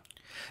antenna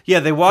Yeah,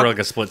 they walk for like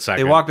a split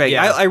second. They walk back.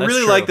 Yeah, I that's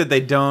really true. like that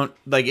they don't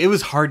like. It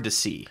was hard to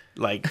see.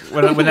 Like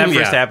when that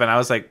first happened, I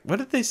was like, "What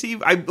did they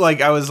see?" I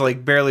was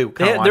like barely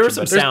kind of watching. There was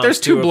some sounds. There's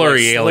two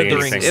blurry alien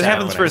slithering things. It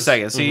happens for a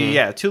happening.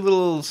 second. So two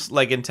little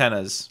like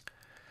antennas,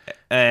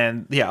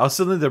 and all of a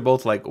sudden they're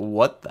both like,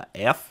 "What the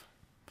f?"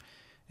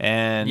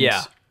 And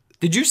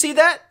did you see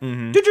that?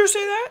 Did you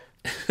see that?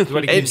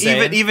 What he and keeps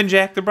saying. even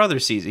Jack the brother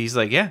sees it. He's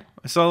like, "Yeah,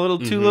 I saw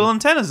two little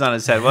antennas on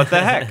his head. What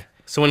the heck?"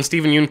 So when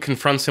Stephen Yeun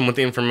confronts him with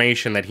the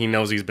information that he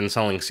knows he's been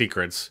selling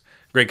secrets,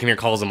 Greg Kinnear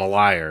calls him a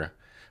liar,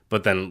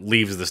 but then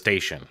leaves the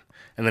station.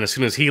 And then as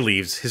soon as he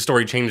leaves, his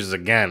story changes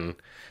again,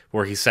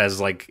 where he says,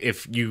 like,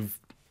 if you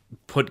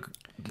put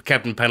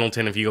Captain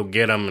Pendleton, if you go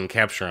get him and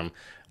capture him,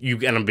 you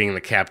end up being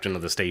the captain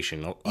of the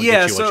station. I'll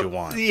get you what you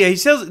want. Yeah, he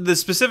says the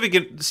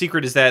specific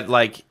secret is that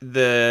like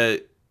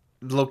the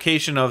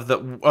location of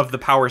the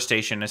power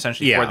station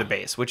essentially for the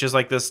base, which is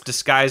like this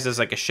disguised as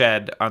like a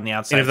shed on the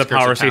outside. And if the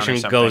power station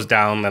goes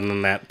down,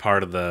 then that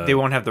part of the... They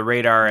won't have the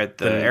radar at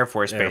the Air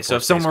Force base. So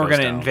if someone were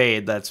going to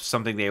invade, that's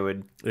something they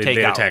would take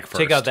out. Attack first.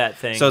 Take out that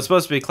thing. So it's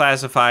supposed to be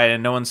classified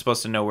and no one's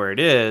supposed to know where it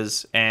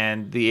is.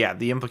 And the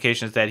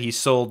implication is that he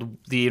sold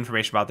the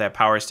information about that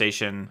power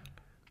station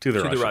to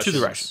the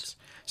Russians.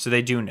 So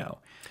they do know.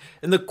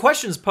 And the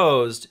question's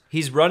posed,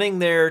 he's running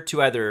there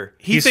to either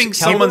he thinks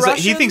someone's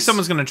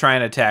going to try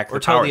and attack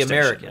the power station,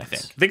 Americans. I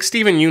think. I think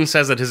Stephen Yeun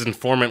says that his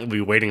informant will be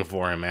waiting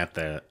for him at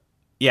the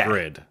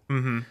grid.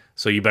 Mm-hmm.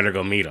 So you better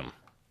go meet him.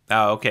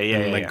 Oh, okay,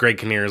 And Greg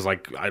Kinnear is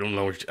like, I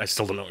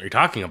still don't know what you're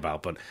talking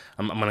about, but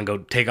I'm going to go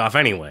take off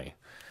anyway.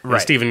 Right.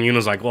 And Stephen Yeun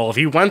was like, well, if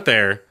he went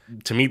there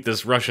to meet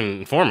this Russian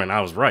informant, I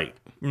was right.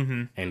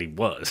 Mm-hmm. And he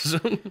was.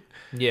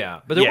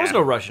 Yeah, but there was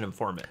no Russian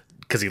informant.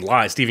 Because he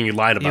lied. Stephen, you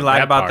lied about that. He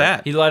lied about part.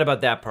 that. He lied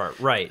about that part,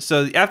 right.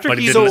 So after but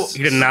he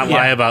did not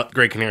lie about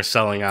Greg Kinnear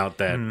selling out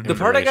that The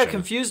part I got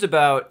confused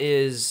about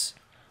is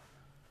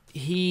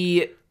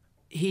he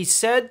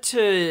said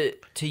to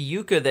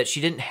Yuka that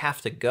she didn't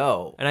have to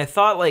go. And I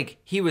thought like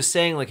he was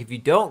saying like if you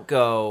don't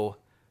go,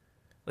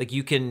 like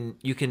you can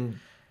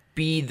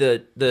be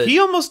the He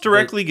almost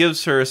directly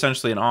gives her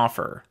essentially an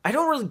offer. I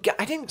didn't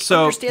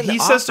understand the he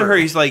says to her,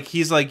 he's like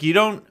you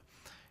don't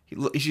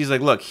she's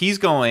like, look, he's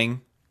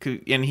going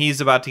and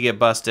he's about to get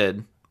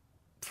busted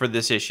for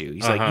this issue.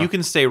 He's like, you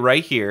can stay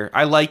right here.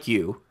 I like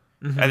you.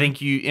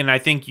 Mm-hmm. I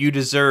think you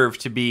deserve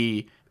to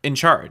be in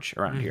charge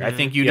around here. I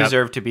think you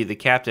deserve to be the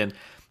captain.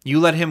 You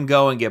let him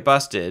go and get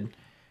busted,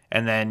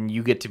 and then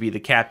you get to be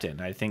the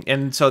captain. I think, but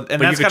that's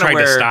you could try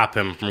to stop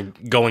him from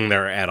going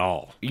there at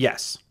all.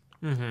 Yes.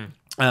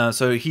 Mm-hmm.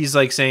 So he's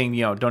like saying,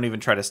 don't even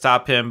try to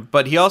stop him.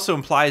 But he also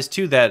implies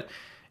too that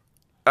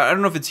I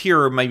don't know if it's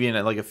here or maybe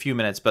in like a few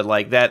minutes, but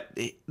like that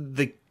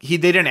they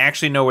didn't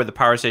actually know where the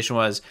power station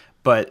was,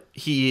 but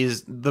he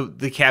is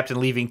the captain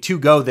leaving to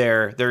go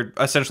there. They're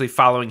essentially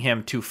following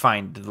him to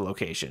find the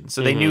location.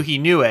 So they knew he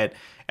knew it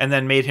and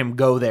then made him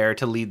go there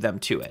to lead them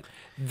to it.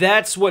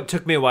 That's what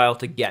took me a while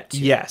to get to.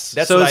 Yes.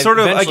 That's so what it's sort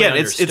I of, again,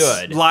 understood.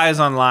 it's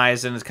lies on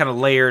lies, and it's kind of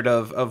layered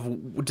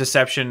of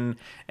deception.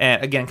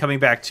 And again, coming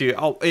back to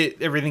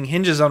everything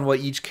hinges on what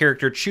each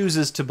character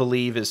chooses to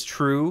believe is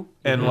true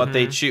and what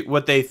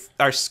they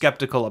are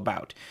skeptical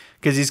about.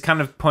 Because he's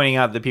kind of pointing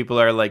out that people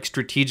are like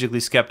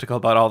strategically skeptical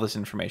about all this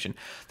information.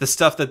 The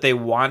stuff that they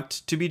want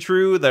to be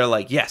true, they're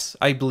like, yes,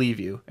 I believe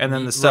you. And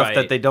then the stuff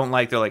that they don't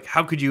like, they're like,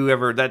 how could you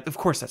ever? Of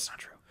course, that's not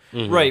true.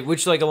 Mm-hmm. Right,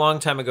 which like a long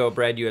time ago,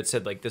 Brad, you had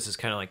said like this is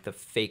kind of like the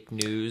fake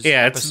news.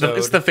 Yeah, it's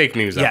the fake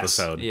news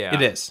episode. Yeah,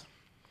 it is.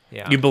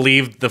 Yeah, you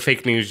believe the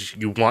fake news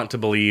you want to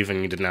believe,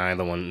 and you deny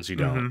the ones you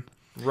don't.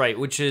 Right,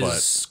 which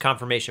is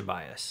confirmation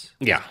bias.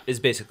 Yeah, is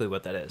basically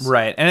what that is.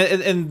 Right,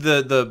 and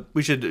the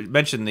we should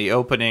mention the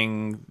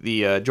opening,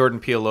 the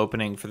Jordan Peele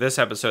opening for this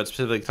episode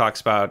specifically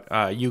talks about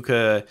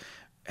Yuka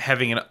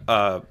having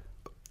a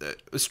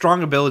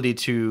strong ability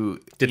to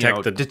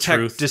detect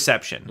truth.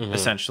 deception,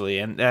 essentially,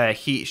 and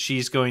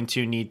she's going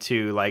to need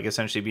to like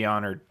essentially be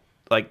on her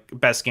like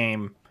best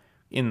game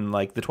in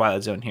like the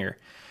Twilight Zone here,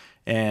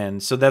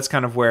 and so that's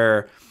kind of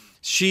where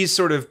she's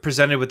sort of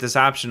presented with this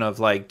option of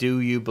like, do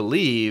you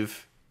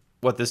believe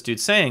what this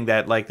dude's saying,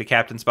 that like the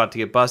captain's about to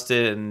get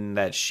busted and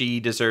that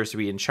she deserves to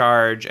be in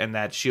charge and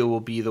that she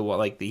will be the one,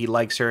 like he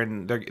likes her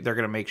and they're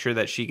going to make sure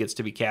that she gets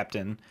to be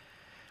captain.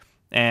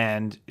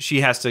 And she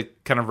has to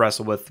kind of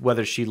wrestle with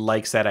whether she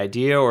likes that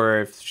idea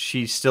or if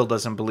she still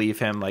doesn't believe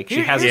him. Like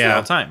she has it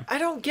all the time. I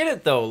don't get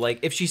it though. Like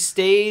if she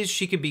stays,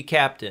 she could be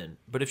captain,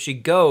 but if she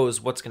goes,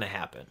 what's going to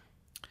happen?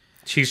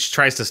 She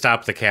tries to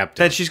stop the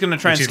captain. That she's going to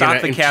try and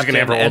stop the captain,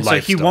 and so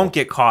he won't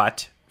get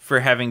caught for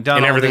having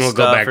done all this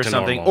stuff or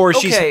something.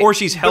 Normal. Or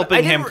she's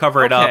helping him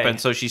cover it up, and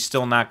so she's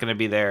still not going to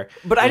be there.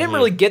 But I didn't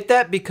really get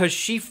that because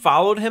she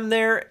followed him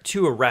there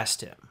to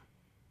arrest him.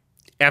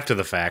 After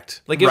the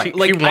fact. Like,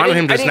 she wanted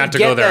him just not to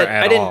go there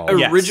at all. I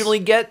didn't originally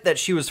get that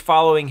she was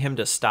following him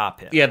to stop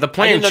him. Yeah, the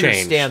plan changed.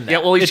 Understand that. Yeah,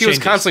 well, she was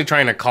constantly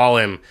trying to call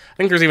him. I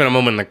think there's even a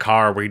moment in the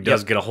car where he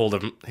does get a hold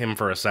of him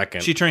for a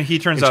second. He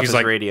turns off his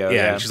radio.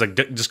 Yeah, and she's like,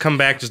 just come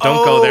back, just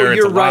don't go there.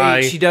 You're it's a right.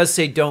 lie. She does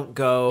say don't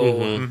go.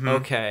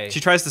 Okay. She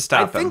tries to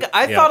stop him.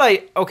 I thought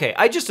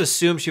I just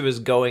assumed she was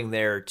going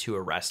there to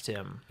arrest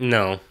him.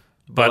 No.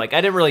 But like,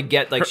 I didn't really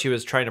get like she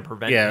was trying to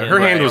prevent. Yeah, him her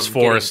hand from was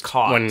getting forced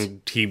caught.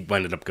 when he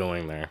ended up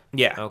going there.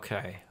 Yeah.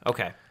 Okay.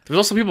 There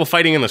was also people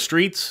fighting in the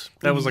streets.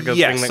 That was like a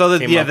Yeah, thing that so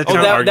came yeah, up. the Oh,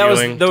 town that was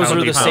arguing, those town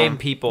were the people. same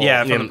people.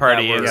 Yeah, from the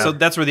party. that were- So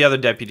that's where the other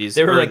deputies.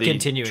 They were, or like, the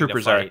continuing to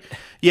troopers fight. are.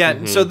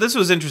 Yeah. So this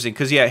was interesting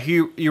because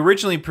he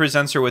originally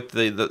presents her with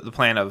the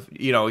plan of,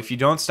 you know, if you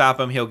don't stop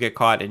him, he'll get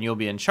caught and you'll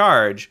be in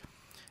charge.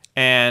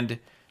 And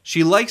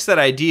she likes that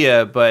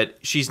idea, but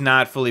she's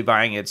not fully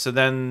buying it. So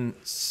then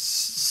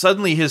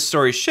suddenly his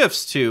story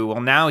shifts to,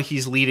 well, now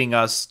he's leading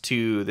us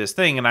to this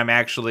thing, and I'm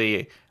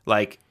actually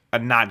like a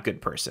not good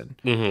person.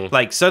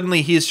 Like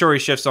suddenly his story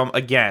shifts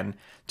again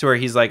to where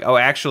he's like, oh,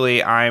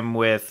 actually I'm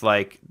with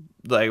like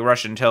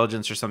Russian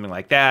intelligence or something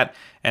like that,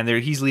 and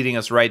he's leading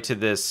us right to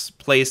this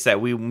place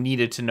that we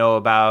needed to know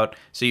about.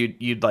 So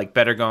you'd like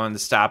better go and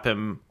stop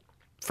him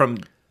from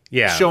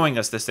showing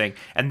us this thing.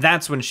 And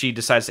that's when she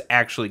decides to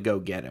actually go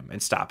get him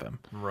and stop him.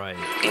 Right.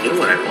 You knew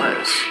what I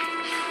was.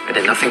 I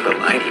did nothing but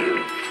lie to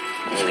you.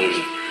 Only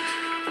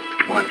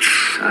once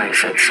I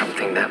said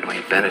something that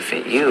might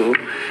benefit you,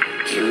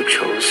 you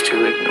chose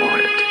to ignore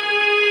it.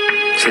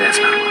 See, that's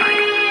not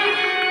lying.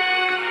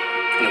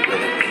 You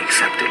willingly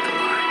accepted the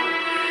lie.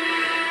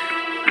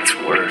 That's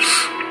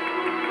worse.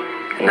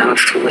 And now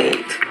it's too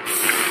late.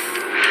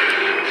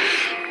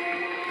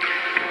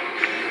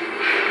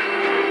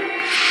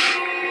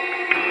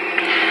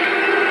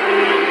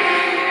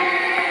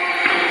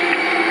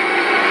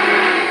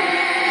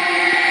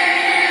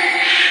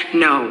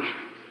 No.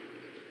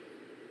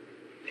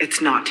 It's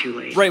not too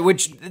late. Right,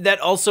 which that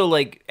also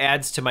like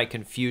adds to my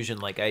confusion.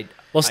 Like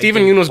Well,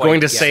 Stephen didn't Yoon was quite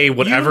going to get say it.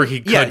 whatever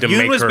he could to Yoon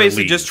make was her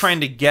basically leave. just trying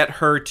to get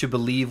her to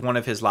believe one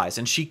of his lies,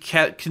 and she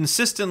kept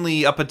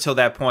consistently up until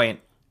that point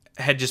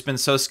had just been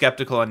so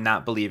skeptical and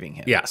not believing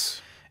him.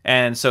 Yes.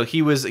 And so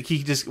he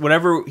just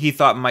whatever he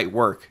thought might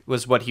work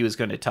was what he was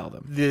going to tell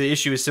them. The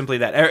issue is simply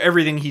that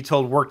everything he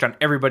told worked on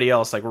everybody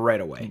else like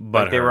right away.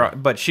 But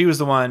like, but she was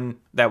the one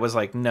that was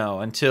like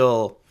no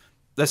until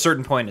a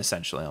certain point,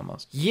 essentially,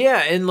 almost. Yeah,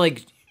 and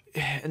like,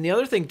 and the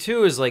other thing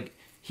too is like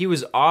he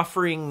was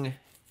offering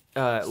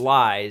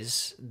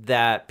lies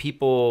that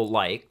people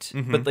liked,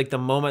 but like the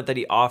moment that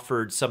he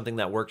offered something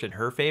that worked in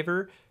her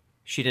favor,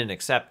 she didn't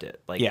accept it.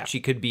 Like she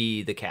could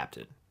be the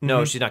captain.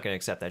 No, she's not going to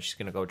accept that. She's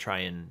going to go try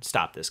and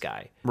stop this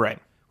guy. Right.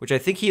 Which I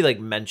think he like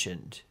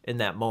mentioned in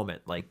that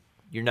moment. Like,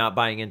 you're not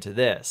buying into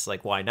this.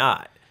 Like, why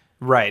not?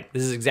 Right.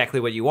 This is exactly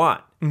what you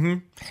want.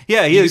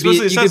 Yeah, he You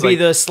explicitly could says be like,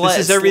 the this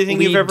is everything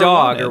lead you've ever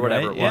dog wanted, or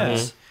whatever right? it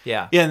was.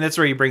 Yeah. Yeah, and that's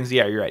where he brings.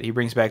 Yeah, you're right. He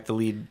brings back the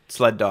lead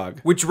sled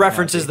dog, Which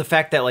references the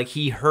fact that like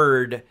he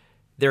heard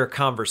their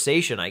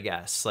conversation, I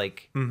guess,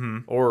 like,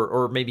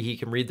 or maybe he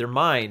can read their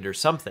mind or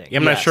something. Yeah,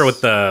 I'm not sure what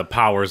the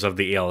powers of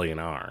the alien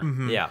are.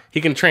 Yeah,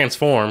 He can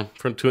transform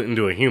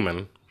into a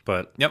human,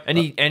 but Yep. and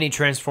he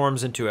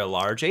transforms into a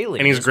large alien,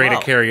 and he's as great well.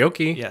 at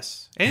karaoke.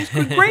 Yes, and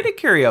he's great at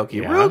karaoke.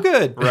 Yeah. Real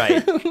good.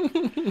 right?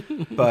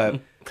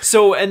 But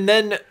So and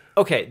then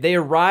okay, they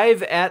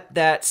arrive at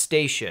that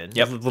station.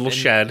 Yep, the little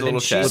shed,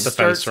 And she with the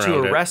fence starts to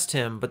around it. arrest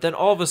him, but then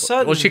all of a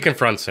sudden, Well, she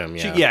confronts him.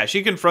 Yeah,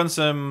 she confronts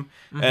him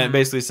and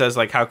basically says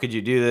like, "How could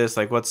you do this?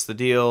 Like, what's the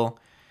deal?"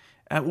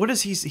 What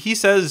does he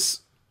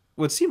says?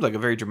 What seemed like a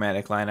very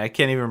dramatic line. I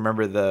can't even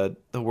remember the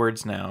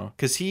words now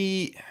because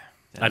he.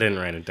 I didn't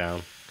write it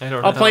down. I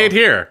don't know. I'll play it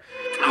here.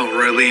 Oh,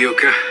 really,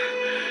 Yuka?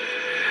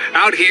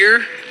 Out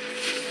here?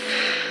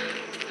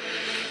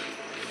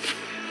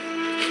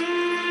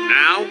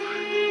 Now?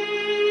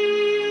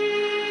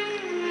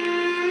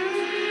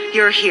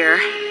 You're here.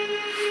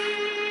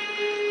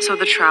 So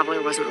the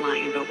traveler wasn't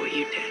lying about what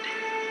you did.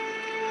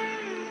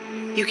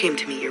 You came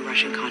to meet your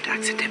Russian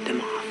contacts to tip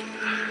them off.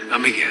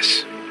 Let me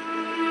guess.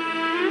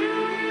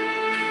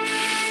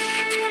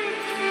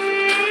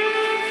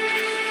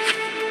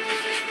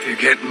 You're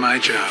getting my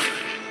job.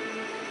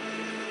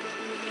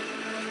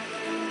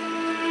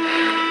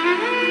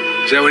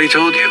 Is that what he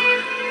told you?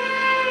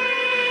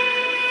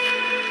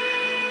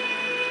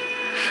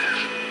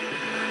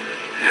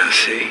 Yeah,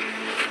 see?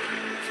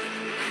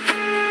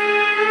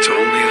 It's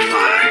only a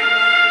lie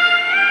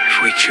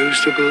if we choose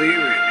to believe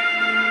it.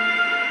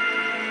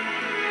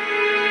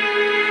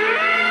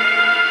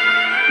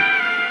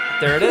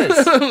 There it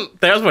is.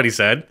 That's what he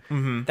said.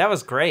 That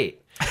was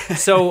great.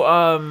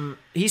 So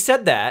he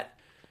said that.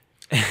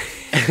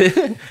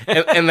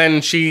 and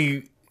then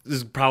she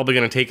is probably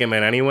going to take him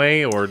in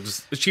anyway, or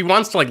just, she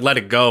wants to like let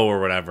it go or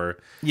whatever.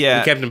 Yeah.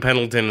 And Captain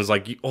Pendleton is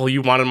like, "Oh,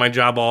 you wanted my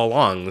job all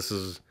along. This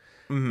is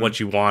what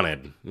you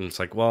wanted." And it's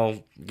like,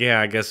 well,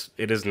 yeah, I guess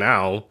it is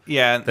now.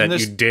 Yeah, and that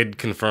there's- you did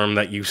confirm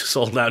that you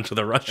sold out to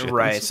the Russians.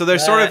 Right. So they're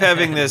sort of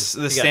having this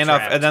got standoff,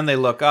 trapped. and then they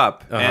look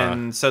up,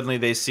 and suddenly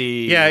they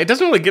see Yeah, it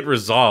doesn't really get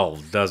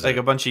resolved, does like it?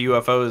 a bunch of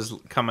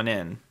UFOs coming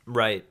in.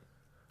 Right.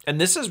 And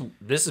this is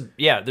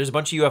yeah, there's a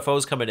bunch of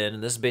UFOs coming in,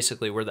 and this is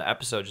basically where the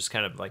episode just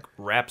kind of like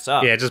wraps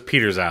up. Yeah, it just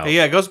peters out.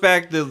 Yeah, it goes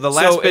back. The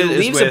last So bit it is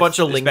leaves a with- bunch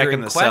of is back in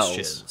lingering the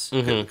questions.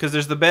 because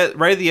there's the bit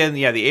right at the end.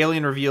 Yeah, the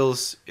alien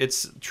reveals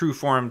its true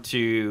form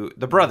to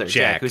the brother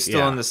Jack, Jack, who's still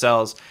yeah. in the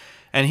cells,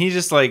 and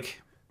he's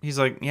like,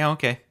 yeah,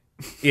 okay.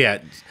 Yeah,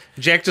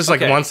 Jack just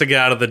like Okay. wants to get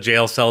out of the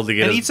jail cell to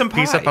get And a eat some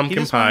piece pie. of pumpkin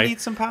He just wanted pie. to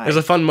eat some pie. There's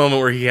a fun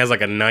moment where he has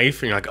like a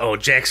knife, and you're like, "Oh,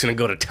 Jack's gonna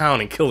go to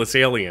town and kill this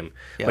alien."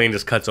 Yep. Lane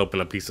just cuts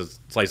open a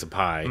slice of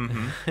pie,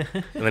 and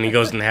then he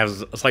goes and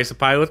has a slice of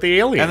pie with the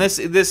alien. And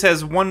this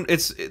has one.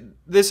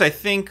 This I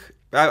think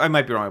I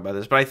might be wrong about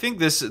this, but I think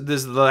this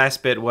the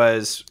last bit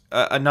was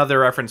another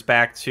reference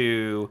back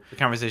to the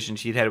conversation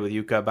she'd had with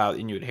Yuka about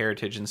Inuit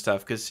heritage and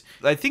stuff. Because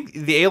I think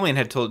the alien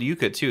had told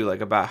Yuka too,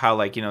 like about how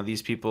like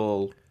these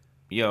people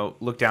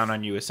look down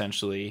on you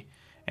essentially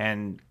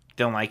and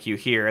don't like you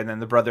here. And then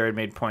the brother had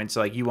made points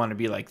like you want to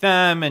be like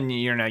them, and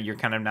you're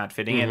kind of not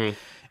fitting in.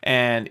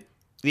 And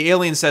the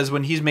alien says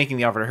when he's making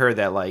the offer to her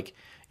that like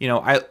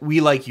we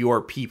like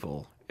your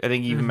people. I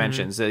think he even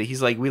mentions that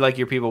he's like, we like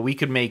your people. We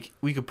could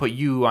put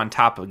you on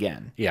top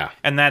again. Yeah.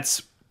 And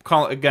that's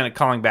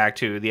calling back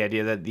to the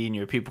idea that the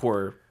Inuit people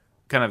were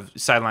kind of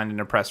sidelined and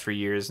oppressed for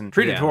years and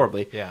treated Yeah.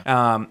 horribly.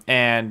 Yeah.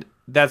 And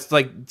that's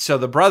like, so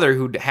the brother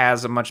who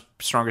has a much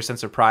stronger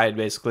sense of pride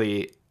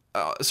basically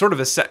sort of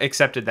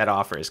accepted that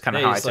offer is kind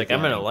of how I He's take like, the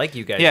I'm gonna ending. like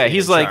you guys. Yeah, being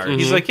he's in like, charge.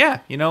 he's like, yeah,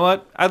 you know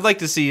what? I'd like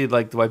to see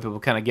like the white people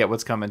kind of get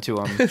what's coming to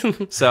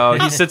them. So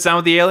he sits down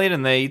with the alien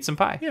and they eat some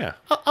pie. Yeah,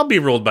 I'll be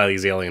ruled by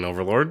these alien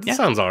overlords. Yeah.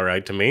 Sounds all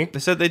right to me. They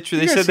said they guys said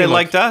they seem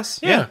like- liked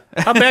us. Yeah.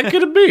 How bad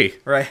could it be?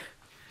 Right.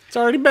 It's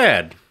already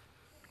bad.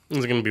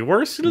 Is it going to be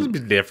worse? It'll be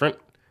different.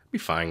 Be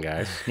fine,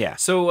 guys. Yeah.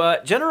 So,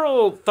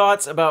 general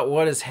thoughts about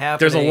what is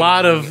happening. There's a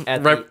lot of.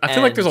 at the I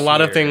feel like there's a end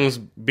lot of here. things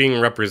being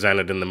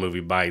represented in the movie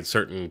by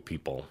certain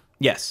people.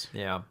 Yes.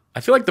 Yeah. I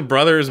feel like the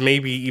brother is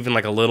maybe even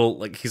like a little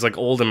like he's like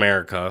old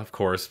America, of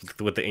course,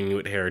 with the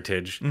Inuit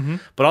heritage,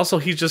 but also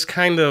he's just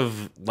kind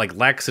of like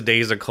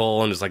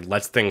lackadaisical and just like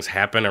lets things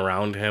happen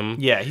around him.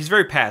 Yeah, he's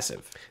very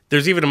passive.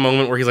 There's even a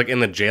moment where he's like in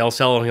the jail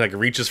cell and he like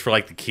reaches for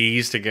like the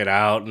keys to get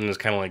out and just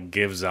kind of like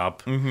gives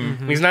up.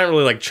 He's not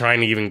really like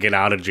trying to even get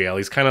out of jail.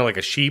 He's kind of like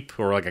a sheep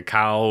or like a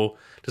cow.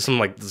 Just some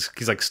like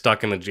he's like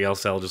stuck in the jail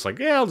cell, just like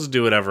I'll just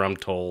do whatever I'm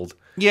told.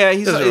 Yeah,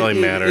 he's Doesn't really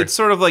matter. It's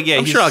sort of like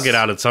I'm sure I'll get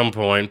out at some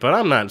point, but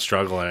I'm not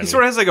struggling. He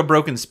sort of has like a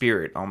broken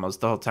spirit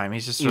almost the whole time.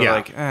 He's just sort Yeah. of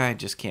like, I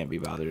just can't be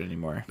bothered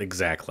anymore.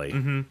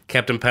 Exactly.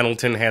 Captain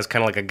Pendleton has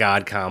kind of like a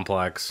god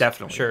complex.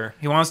 Definitely. Sure.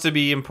 He wants to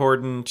be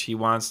important.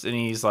 And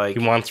he's like,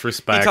 He wants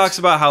respect. he talks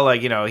about how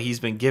like, he's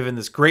been given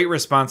this great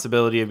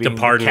responsibility of being the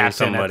pardon captain at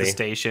somebody. the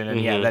station.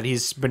 And yeah, that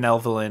he's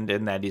benevolent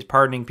and that he's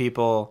pardoning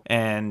people.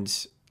 And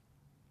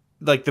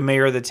like the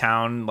mayor of the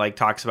town like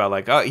talks about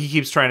like, oh, he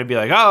keeps trying to be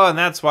like, oh, and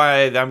that's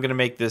why I'm going to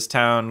make this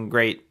town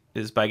great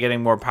is by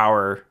getting more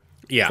power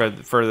Yeah.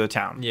 for the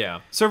town.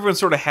 Yeah. So everyone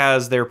sort of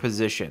has their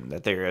position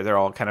that they're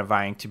all kind of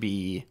vying to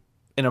be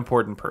an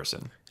important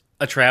person.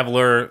 A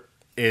traveler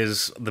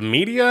is the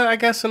media, I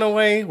guess, in a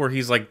way, where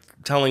he's like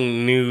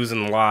telling news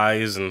and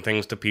lies and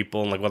things to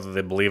people and like whether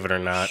they believe it or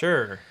not.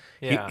 Sure.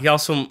 Yeah. He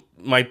also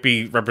might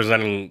be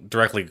representing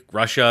directly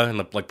Russia in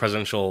the like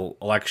presidential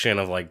election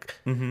of like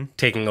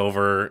taking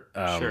over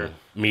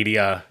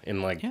media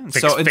and like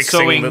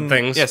fixing the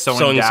things,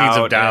 sowing seeds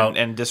of doubt.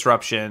 and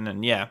disruption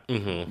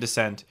and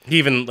dissent. He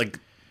even like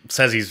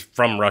says he's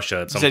from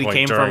Russia at He some said point. he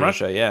came during from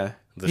Russia. Yeah,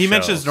 the he show,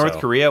 mentions North so-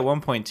 Korea at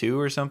one point too,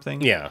 or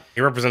something. Yeah,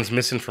 he represents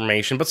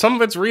misinformation, but some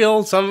of it's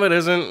real, some of it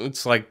isn't.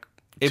 It's like,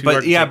 too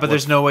hard to but take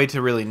there's no way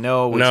to really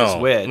know which is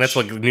which. And that's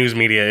what news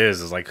media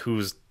is like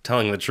who's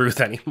telling the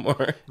truth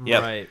anymore.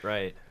 Yep.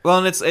 Right. Well,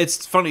 and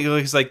it's funny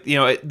because like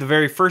the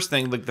very first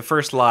thing, like the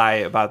first lie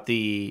about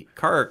the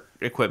car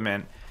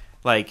equipment,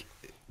 like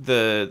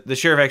the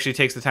sheriff actually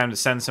takes the time to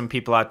send some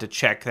people out to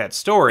check that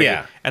story,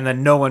 Yeah. and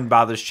then no one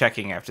bothers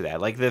checking after that.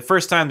 Like the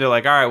first time they're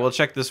like, all right, we'll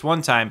check this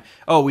one time.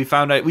 Oh, we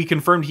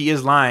confirmed he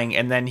is lying,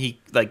 and then he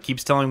like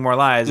keeps telling more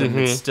lies, and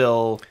it's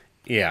still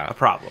Yeah, a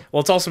problem.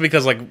 Well, it's also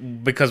because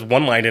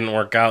one lie didn't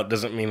work out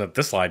doesn't mean that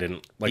this lie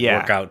didn't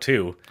work out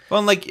too. Well,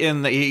 and like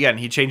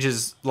he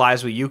changes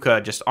lies with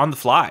Yuka just on the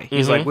fly.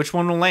 He's like, which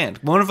one will land?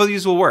 One of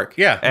these will work.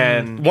 Yeah,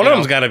 and one of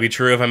them's got to be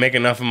true if I make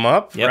enough of them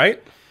up, Yep.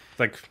 right?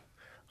 Like,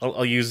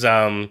 I'll use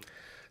some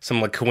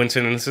like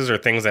coincidences or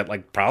things that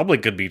like probably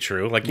could be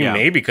true. Like you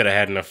maybe could have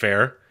had an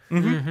affair.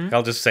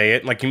 I'll just say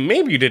it. Like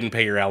maybe you didn't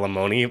pay your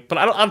alimony, but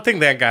I don't think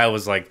that guy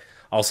was like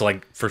also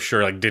like for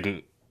sure like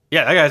didn't.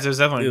 Yeah, that guy's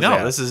definitely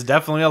Yeah. this is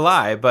definitely a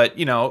lie. But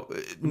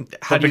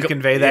how do you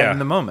convey that yeah. in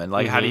the moment?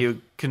 Like, how do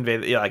you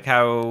convey like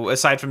how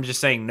aside from just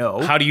saying no?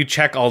 How do you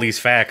check all these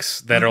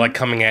facts that are like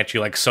coming at you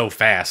like so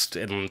fast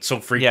and so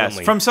frequently?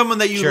 Yes, from someone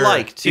that you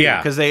like too. Yeah,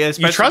 because they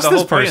you trust the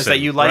this whole point is person that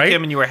you like right?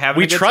 him and you were having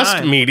We a good trust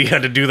time. media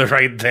to do the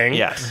right thing.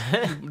 Yes.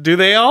 Do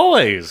they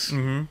always?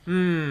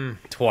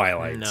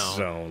 Twilight No.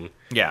 Zone.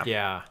 Yeah.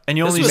 Yeah. And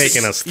you This only was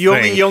making us you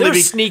only think. you only They're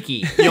be,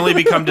 sneaky. you only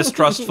become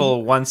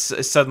distrustful once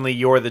suddenly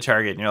you're the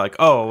target and you're like,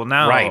 oh well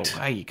now Right.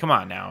 hey, come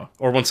on now.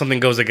 Or when something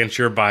goes against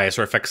your bias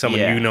or affects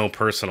someone Yeah. you know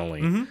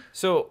personally.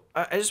 So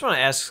I just want to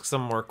ask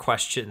some more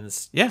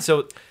questions. Yeah.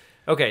 So,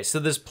 okay. So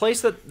this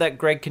place that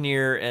Greg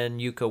Kinnear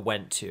and Yuka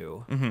went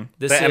to.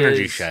 This The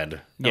energy is-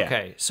 shed. Yeah.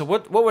 Okay. So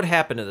what would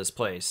happen to this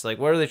place? Like,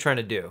 what are they trying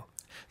to do?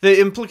 The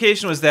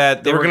implication was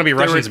that There were gonna be they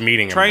Russians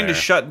meeting him trying to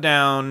there. shut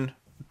down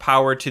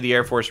power to the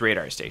Air Force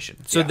radar station.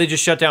 So they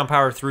just shut down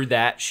power through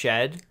that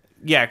shed?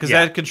 Yeah, because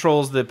Yeah. that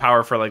controls the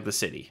power for like the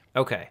city.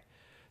 Okay.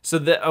 So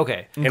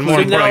okay. And more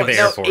So importantly, the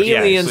Air Force. Yeah,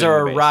 aliens including are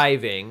the base.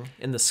 arriving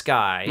in the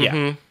sky.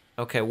 Yeah.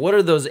 Okay, what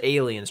are those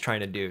aliens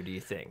trying to do, do you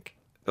think?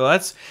 Well,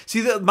 that's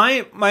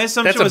my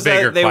assumption That's a was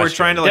bigger that they were question.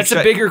 trying to like That's a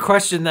shut- bigger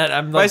question that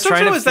I'm My like assumption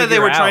trying to was that they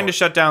figure were trying to out.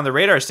 shut down the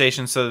radar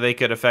station so they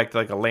could affect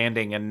like a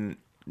landing and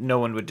no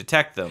one would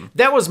detect them.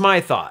 That was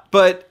my thought.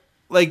 But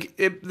like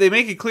they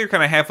make it clear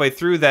kind of halfway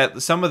through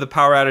that some of the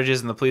power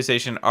outages in the police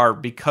station are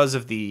because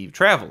of the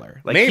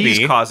traveler. Like Maybe.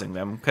 he's causing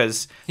them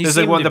because He there's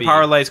like seemed when to the be.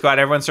 power lights go out,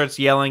 everyone starts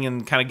yelling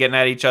and kind of getting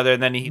at each other,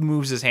 and then he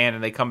moves his hand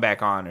and they come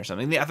back on or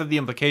something. I thought the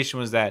implication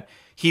was that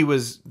he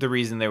was the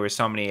reason there were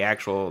so many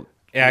actual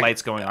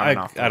lights going on and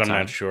off. all the I'm time.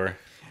 not sure.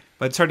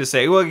 But it's hard to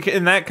say. Well,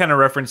 and that kind of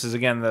references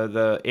again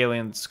the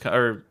aliens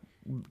or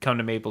come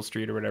to Maple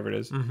Street or whatever it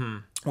is,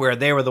 where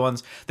they were the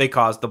ones they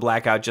caused the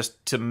blackout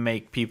just to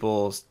make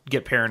people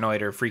get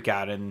paranoid or freak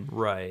out and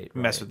Right.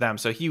 mess with them.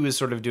 So he was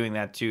sort of doing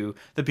that to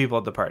the people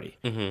at the party.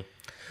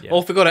 Well,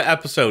 if we go to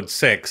episode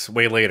 6,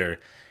 way later,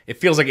 it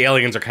feels like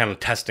aliens are kind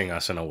of testing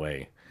us in a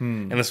way.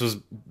 And this was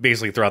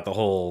basically throughout the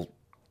whole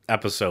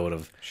episode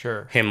of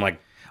Sure. him like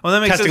Well,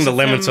 that makes testing sense the of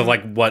limits him- of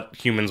like what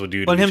humans would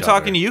do. But to him each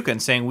talking other. to Yuka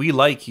and saying, "We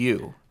like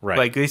you." Right.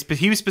 Like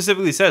he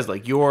specifically says,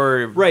 "Like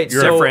you're Right,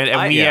 you're so different,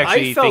 and we I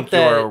actually felt think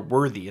that- you're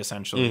worthy."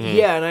 Essentially,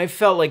 Yeah, and I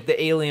felt like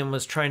the alien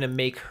was trying to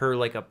make her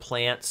like a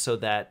plant so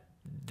that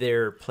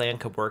their plan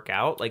could work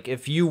out. Like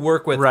if you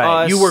work with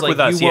Right, us, you work like, with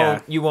us, you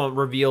yeah. won't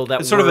reveal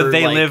that it's sort of a we're,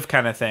 they like, live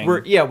kind of thing.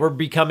 We're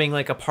becoming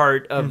like a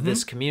part of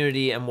this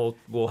community, and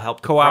we'll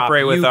help to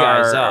Cooperate prop with you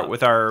guys our up.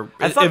 with our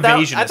I thought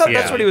evasion. I thought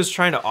that's Yeah. what he was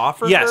trying to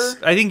offer. yes,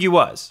 her. I think he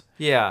was.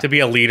 Yeah. to be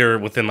a leader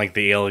within like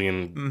the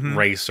alien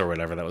race or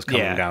whatever that was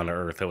coming Yeah. down to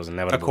Earth. That was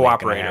inevitably A going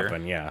to cooperator.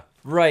 happen. Yeah.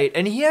 Right.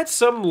 And he had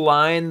some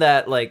line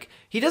that like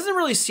he doesn't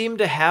really seem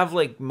to have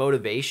like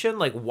motivation.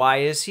 Like why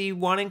is he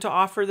wanting to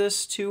offer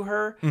this to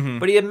her?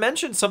 But he had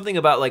mentioned something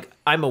about like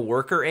I'm a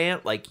worker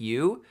ant like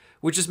you,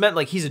 which just meant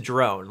like he's a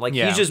drone. Like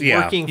Yeah. he's just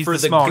Yeah. working He's for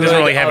the the small good guy. Doesn't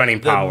really have of any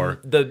power.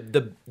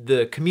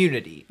 The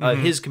community,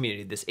 his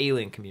community, this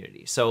alien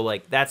community. So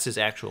like that's his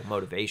actual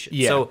motivation.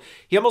 Yeah. So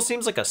he almost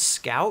seems like a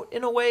scout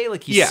in a way.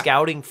 Like he's Yeah.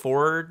 scouting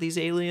for these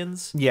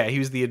aliens. Yeah, he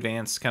was the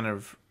advanced kind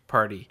of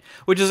party,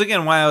 which is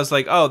again why I was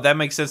like, oh, that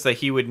makes sense that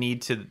he would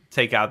need to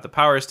take out the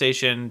power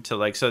station to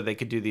like so they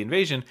could do the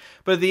invasion.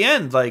 But at the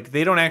end, like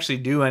they don't actually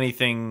do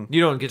anything.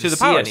 You don't get to the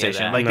see power any of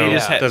station. that. Like No, they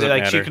just doesn't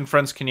like she matter.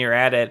 confronts Kinnear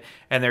at it,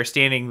 and they're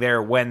standing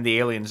there when the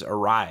aliens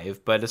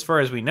arrive. But as far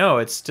as we know,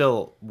 it's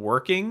still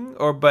working.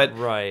 But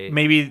Right.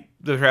 maybe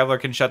the traveler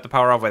can shut the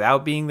power off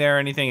without being there or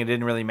anything. It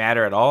didn't really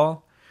matter at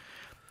all.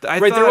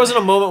 Right, there wasn't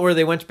a moment where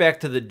they went back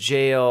to the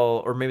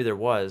jail, or maybe there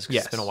was, 'cause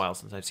Yes. it's been a while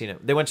since I've seen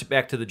it. They went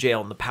back to the jail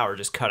and the power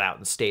just cut out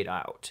and stayed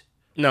out.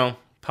 No,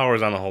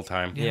 power's on the whole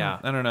time. Yeah.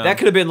 I don't know. That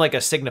could have been like a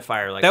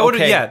signifier. Like, That would've-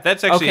 okay, yeah,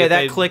 that's actually okay, if that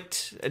they'd-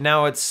 clicked.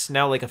 Now it's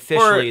like Or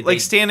officially.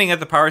 like standing at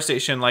the power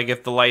station, like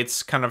if the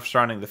lights kind of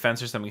surrounding the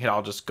fence or something had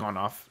all just gone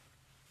off,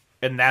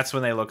 and that's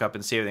when they look up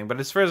and see everything. But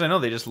as far as I know,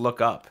 they just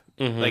look up,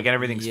 like and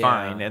everything's Yeah.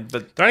 fine.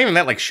 But They're not even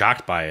that like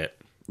shocked by it.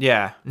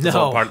 yeah, This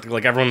whole No. part,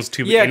 like everyone's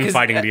too Yeah, 'cause-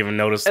 infighting to even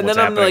notice and what's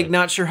then I'm happening. like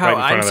not sure how right in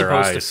front I'm of their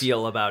supposed to eyes.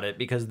 feel about it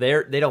because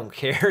they don't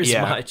care as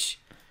Yeah. much.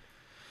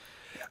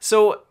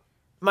 So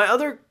my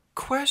other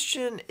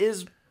question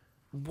is,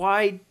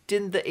 why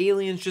didn't the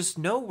aliens just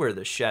know where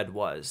the shed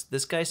was?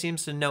 This guy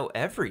seems to know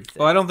everything.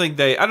 well, I don't think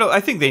they. I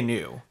think they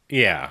knew.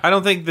 Yeah, I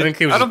don't think I think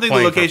he was I don't just think the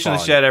playing for location of the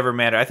fun. shed ever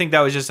mattered. I think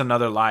that was just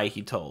another lie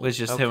he told. It was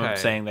just him Okay.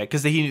 saying that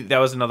because that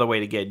was another way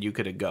to get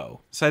Yuka to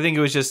go. So I think it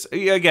was just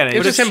again. It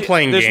was just him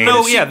playing There's games.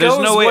 no, She yeah. There's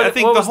Goes, no way. what- I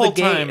think what the was whole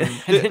game?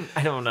 time.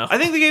 I don't know. I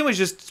think the game was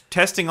just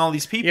testing all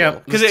these people. Yeah,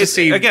 because just to it's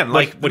see again what-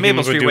 like what the Maple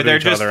humans would Street do where to they're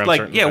each just other on like,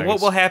 certain yeah, what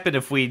things. will happen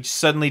if we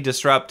suddenly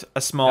disrupt a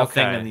small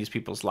thing Okay. in these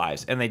people's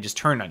lives and they just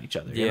turn on each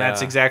other? Yeah. And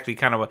that's exactly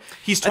kind of what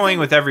he's toying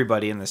with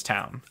everybody in this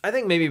town. I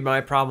think maybe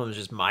my problem is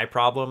just my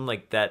problem,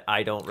 like that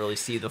I don't really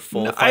see the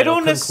full No, final I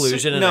don't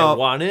conclusion, and no, I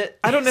want it.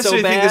 I don't so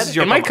necessarily think this bad. is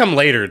your it might problem. come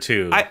later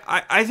too.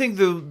 I think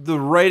the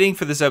writing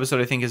for this episode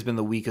I think has been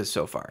the weakest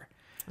so far.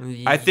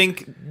 I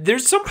think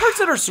There's some parts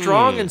that are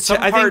strong and some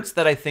I think- parts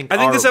that I think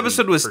this are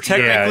episode weak, was for sure.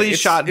 technically Yeah,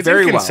 shot it's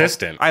very well.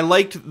 inconsistent. I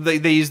liked they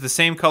used the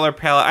same color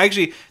palette.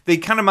 Actually, they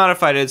kind of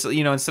modified it.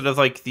 Instead of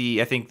like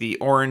I think the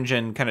orange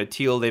and kind of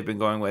teal they've been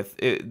going with,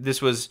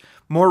 this was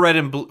more red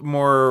and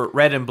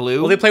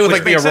blue. well, they play with which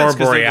like the makes sense Aurora 'cause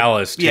they're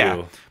Borealis too.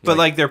 Yeah, but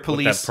like their with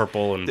police that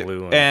purple and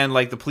blue. and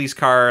like the police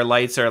car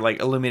lights are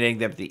like illuminating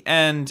them at the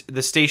end.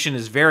 The station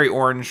is very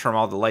orange from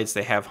all the lights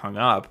they have hung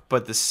up,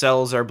 but the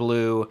cells are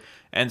blue,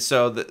 and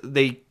so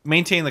they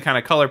maintain the kind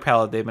of color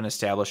palette they've been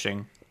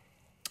establishing.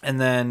 And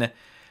then,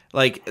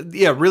 like,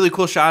 yeah, really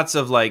cool shots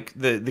of like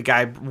the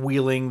guy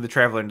wheeling the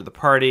traveler into the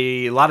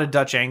party. A lot of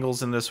Dutch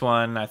angles in this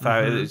one. I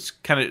thought it's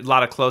kind of a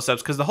lot of close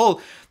ups because the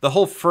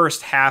whole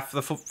first half,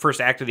 the first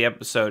act of the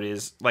episode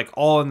is like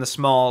all in the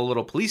small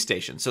little police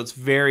station. So it's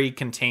very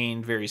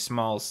contained, very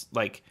small,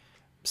 like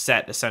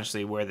set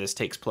essentially where this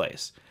takes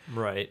place.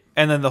 Right.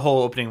 And then the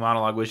whole opening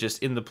monologue was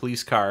just in the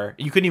police car.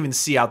 You couldn't even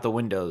see out the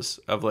windows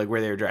of like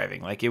where they were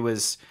driving. Like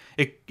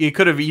it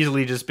could have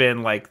easily just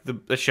been like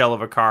the shell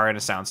of a car and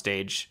a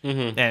soundstage,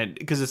 and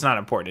because it's not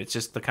important, it's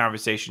just the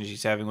conversation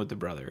she's having with the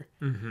brother.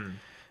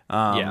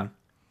 Yeah.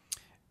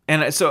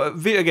 And so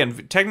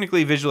again,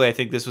 technically, visually, I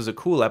think this was a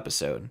cool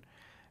episode.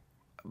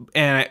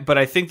 But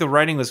I think the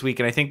writing was weak,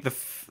 and I think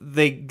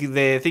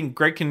I think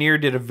Greg Kinnear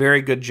did a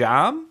very good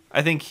job.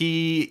 I think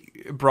he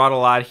brought a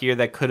lot here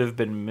that could have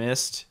been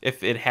missed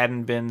if it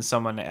hadn't been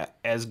someone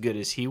as good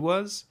as he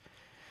was.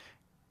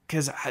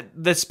 Because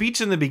the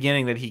speech in the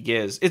beginning that he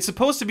gives, it's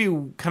supposed to be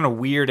kind of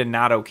weird and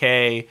not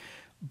okay,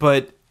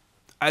 but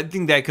I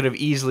think that could have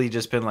easily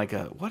just been like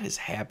what is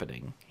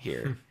happening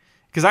here?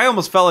 Because I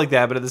almost felt like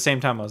that, but at the same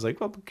time, I was like,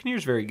 well,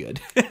 Kinnear's very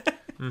good.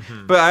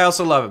 But I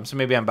also love him, so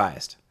maybe I'm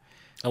biased.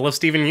 I love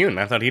Stephen Yeun.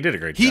 I thought he did a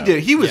great job.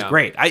 He was Yeah.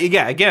 great. I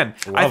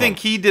think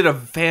he did a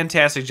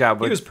fantastic job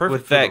with, was perfect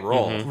with for the that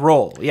role.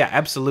 role. Yeah,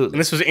 absolutely. And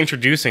this was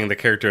introducing the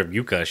character of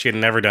Yuka. She had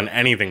never done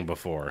anything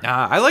before.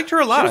 I liked her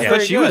a lot. was I thought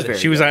very she was good.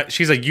 very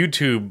She's a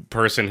YouTube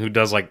person who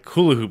does like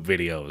hula hoop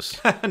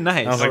videos. good.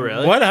 Nice. I was like,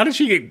 really? what? How did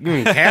she get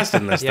cast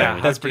in this Yeah,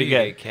 thing? That's pretty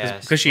good.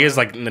 Because she is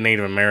like the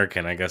Native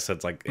American. I guess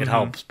that's like it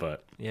helps.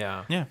 But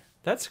Yeah. Yeah.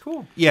 That's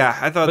cool. Yeah,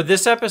 I thought But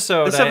this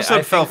episode, this episode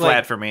I fell think, like,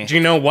 flat for me. do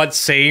you know what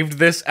saved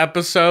this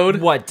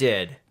episode? What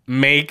did?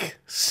 Make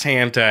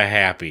Santa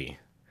happy.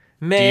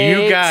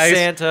 Make guys-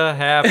 Santa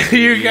happy. Do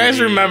you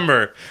guys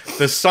remember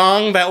the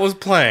song that was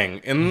playing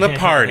in the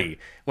party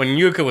when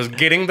Yuka was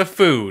getting the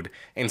food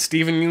and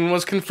Stephen Yeun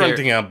was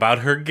confronting her about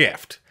her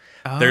gift?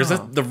 There's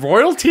the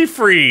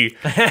royalty-free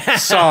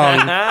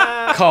song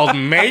called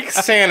 "Make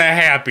Santa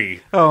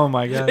Happy." Oh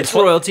my god. It's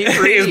royalty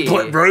free. Is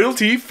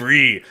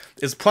royalty-free.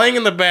 Is playing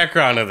in the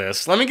background of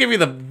this. Let me give you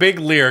the big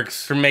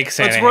lyrics for "Make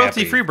Santa It's Happy."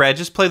 royalty free, Brad.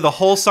 Just play the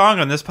whole song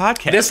on this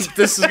podcast.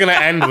 This is gonna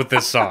end with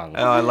this song.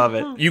 Oh, I love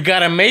it. You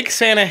gotta make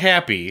Santa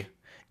happy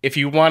if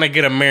you want to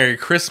get a Merry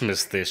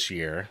Christmas this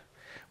year.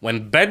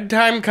 When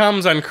bedtime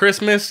comes on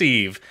Christmas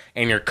Eve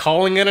and you're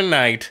calling it a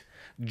night,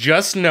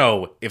 just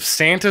know if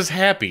Santa's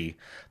happy,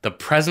 the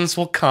presents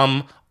will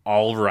come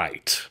all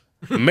right.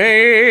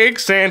 Make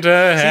Santa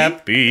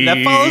happy.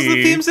 That follows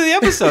the themes of the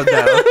episode,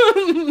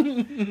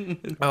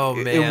 though. Oh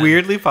man. It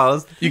weirdly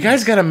follows. You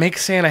guys gotta make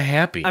Santa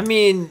happy. I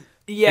mean,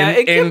 yeah, And-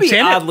 it can and be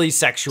Santa- oddly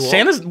sexual.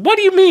 Santa's. What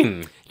do you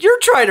mean? You're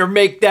trying to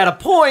make that a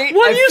point.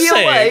 What I are you feel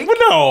saying? like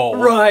No,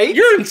 Right?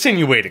 You're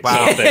insinuating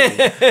something.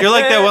 You're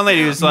like that one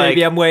lady who's like,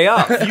 maybe I'm way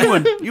up.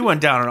 you went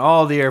down on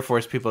all the Air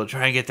Force people to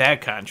try and get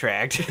that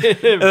contract. And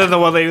then the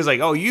one lady was like,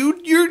 oh, you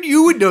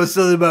would know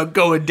something about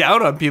going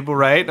down on people,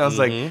 right? And I was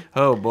like,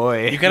 oh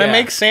boy. You gotta Yeah.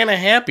 make Santa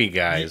happy,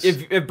 guys.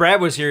 If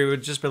Brad was here, he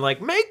would just been like,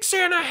 "Make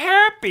Santa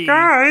happy."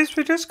 Guys,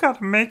 we just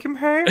gotta make him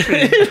happy.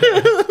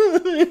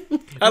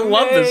 I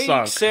love this Make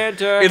song.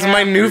 Santa It's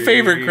my new happy.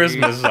 favorite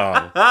Christmas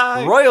song.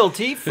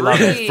 Royalty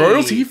free.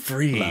 Royalty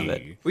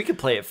free. We could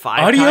play it 5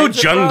 Audio times in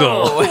a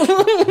jungle.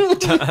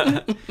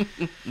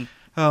 row.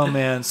 Oh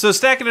man. So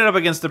stacking it up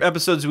against the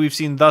episodes we've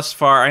seen thus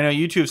far, I know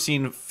you two have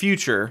seen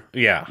future,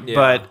 Yeah. Yeah.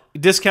 but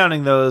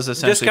discounting those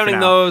essentially. Discounting for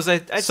now. those,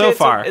 I'd So say it's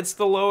far. it's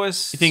the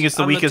lowest. You think it's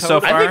the on weakest so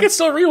total. far? I think it's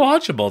still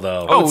rewatchable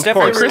though. Oh, it's of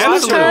definitely course.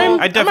 Christmas rewatchable. time.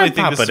 I definitely I might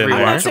think pop this it is in there.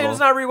 I'm not saying rewatchable. it's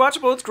not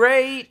rewatchable. It's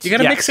great. You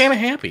gotta Yes. make Santa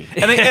happy.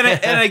 And again,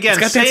 It's got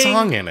that saying,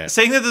 song in it.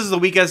 saying that this is the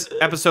weakest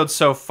episode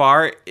so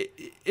far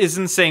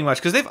isn't saying much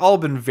because they've all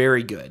been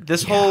very good.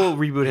 This whole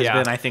reboot has Yeah.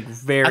 been, I think,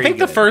 very. I think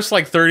good. the first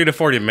like 30 to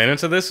 40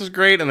 minutes of this is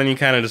great, and then you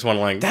kind of just want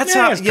to like. That's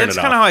yeah, how. let's Yeah, turn that's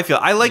it kind of off. how I feel.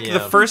 I like Yeah, the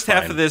first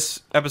half fine. of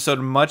this episode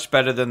much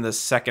better than the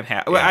second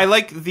half. I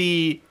like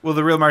the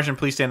Real Martian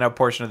Police Stand Out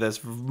portion of this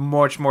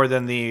much more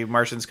than the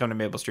Martians Come to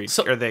Maple Street.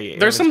 So, or the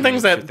there's some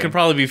things that thing. could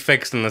probably be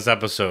fixed in this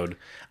episode.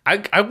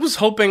 I was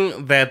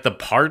hoping that the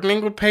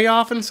pardoning would pay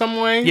off in some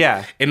way.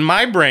 Yeah. In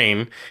my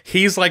brain,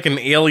 he's like an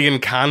alien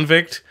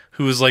convict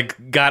who's like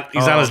he's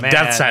on Oh, his man.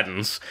 death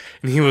sentence,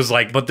 and he was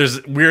like, but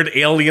there's weird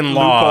alien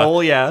law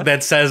Loophole, yeah.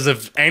 that says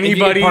if If you get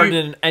anybody, pardoned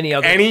in any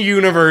other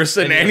universe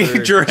and any other-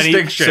 And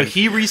jurisdiction, so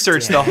he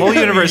researched the whole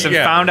universe and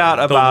Yeah. found out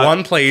The about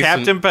one place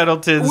Captain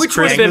Pendleton's which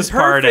would have been Christmas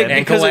party. perfect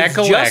because it's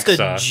just a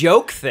Ankalakalaksa.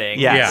 joke thing.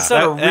 Yeah. It's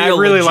not a And I real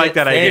really legit like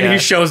that thing. idea. and he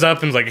shows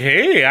up and's like,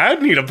 hey, I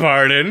need a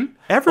pardon.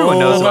 Everyone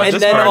knows about and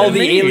this then part. all of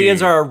the me.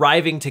 aliens are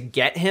arriving to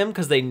get him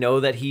because they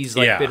know that he's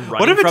like Yeah. been running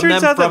What if it from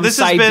turns them out that from this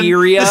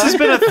Siberia? has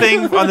been a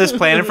thing on this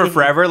planet for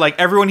forever? Like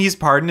everyone he's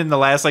pardoned in the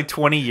last like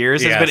 20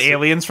 years has Yes. been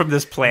aliens from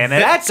this planet.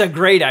 That's a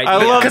great idea.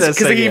 I love this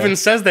Because he idea. even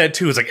says that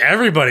too. It's like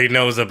everybody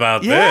knows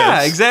about this.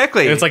 Yeah,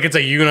 exactly. And it's like it's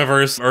a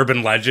universe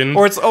urban legend,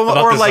 Or it's about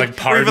or this, like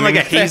or even like a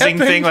pardoning hazing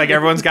that thing. Like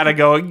everyone's got to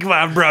go. Come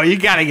on, bro, you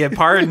got to get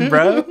pardoned,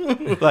 bro.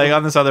 Like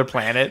on this other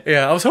planet.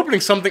 Yeah, I was hoping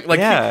something like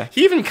Yeah.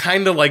 he even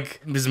kind of like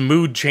his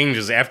mood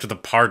changes after the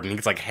pardon.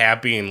 He's like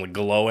happy and like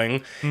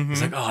glowing.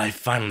 He's like, oh, I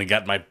finally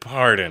got my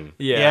pardon.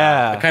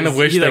 Yeah. I kind of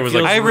wish He, there like, was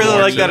like feels I really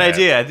more like to that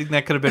idea. I think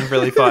that could have been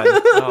really fun.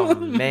 Oh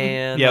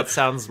man, Yep. that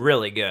sounds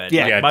really good.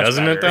 Yeah. Yeah, Much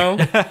doesn't better.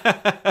 it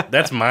though?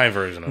 That's my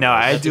version of No,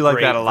 this. I That's do a like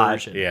great that a lot.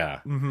 version. Yeah.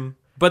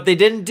 But they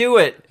didn't do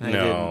it.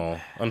 No,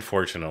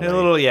 unfortunately. A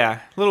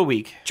little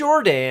weak.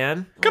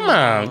 Jordan. Come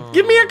on,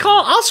 give me a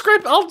call. I'll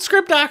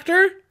script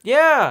doctor.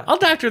 Yeah. I'll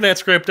doctor that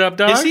script up,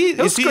 dog.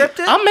 He'll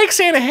script it. I'll make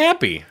Santa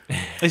happy.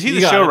 Is he the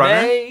You gotta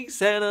showrunner? Make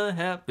Santa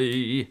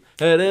happy.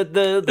 Make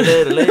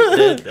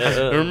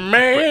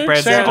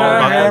Brad Santa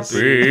Buckles.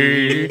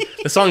 happy.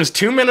 The song is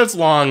 2 minutes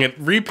long. It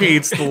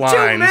repeats the lines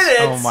 2 minutes?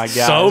 Oh my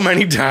god. so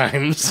many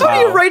times. How do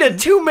you write a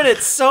 2-minute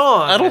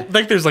song? I don't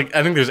think there's I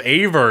think there's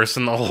a verse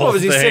in the whole What,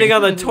 was he thing. sitting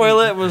on the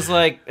toilet and was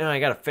like, oh, I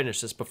gotta finish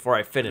this before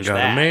I finish Gotta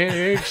that.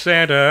 make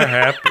Santa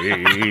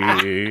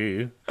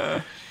happy.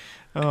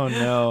 Oh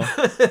no.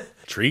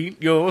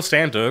 Treat your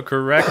Santa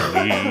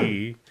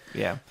correctly.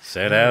 Yeah.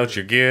 Set out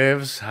your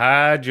gifts,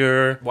 hide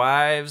your...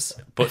 Wives.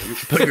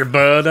 Put your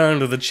butt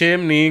under the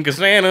chimney, because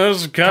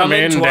Santa's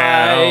coming down.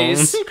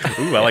 twice.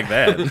 Ooh, I like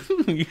that.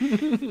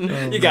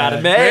 You gotta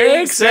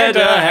make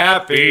Santa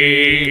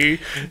happy.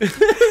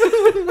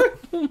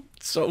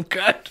 So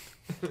good.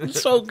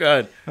 So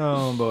good.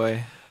 Oh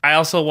boy. I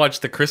also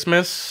watched the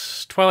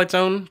Christmas Twilight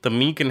Zone, The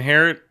Meek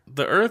Inherit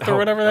the Earth, or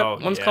whatever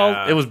that one's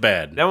called. It was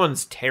bad. That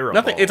one's terrible.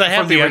 Nothing. It's a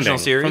happy the original ending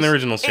series? from the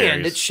original series.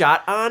 And it's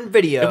shot on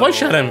video. It was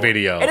shot on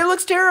video. And it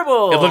looks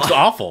terrible. It looks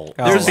awful.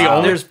 There's, the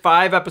only. there's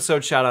 5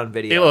 episodes shot on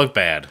video. It looked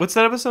bad. What's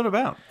that episode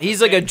about?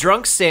 He's like a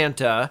drunk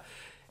Santa,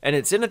 and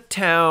it's in a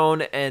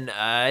town, and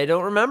I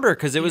don't remember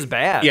because it was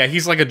bad. Yeah,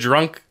 he's like a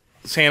drunk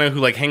Santa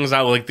who hangs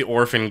out with the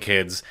orphan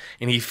kids,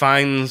 and he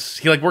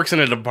works in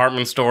a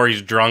department store. He's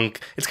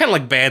drunk. It's kind of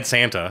like Bad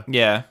Santa.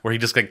 Yeah. Where he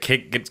just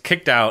gets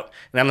kicked out,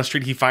 and on the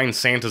street he finds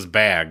Santa's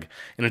bag,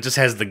 and it just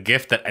has the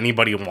gift that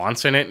anybody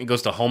wants in it. And he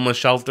goes to homeless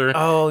shelter.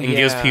 and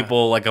gives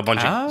people a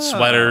bunch of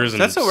sweaters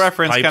and that's a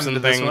reference pipes kind of and to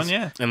this things. one,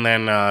 yeah. And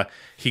then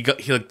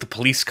the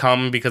police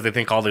come because they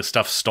think all this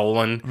stuff's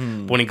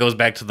stolen. But when he goes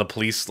back to the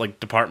police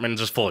department,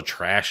 it's just full of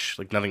trash,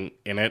 nothing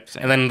in it.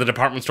 And then the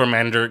department store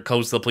manager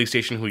goes to the police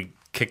station who he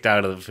kicked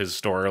out of his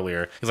store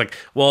earlier. He's like,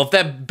 well, if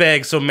that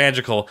bag's so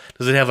magical,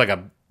 does it have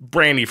a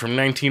brandy from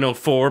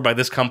 1904 by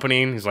this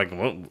company? And he's like,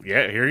 well,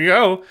 yeah, here you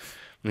go.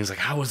 And he's like,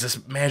 how is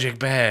this magic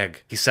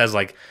bag? He says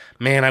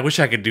man, I wish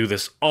I could do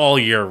this all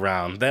year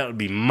round. That would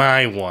be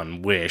my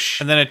one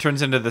wish. And then it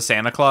turns into the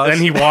Santa Claus. Then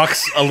he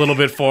walks a little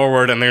bit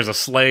forward, and there's a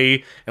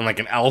sleigh and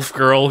an elf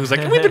girl who's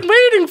like, we've been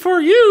waiting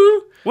for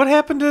you. What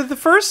happened to the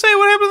first Santa?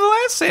 What happened to the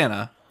last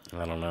Santa?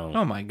 I don't know.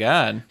 Oh my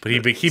god. But he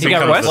got becomes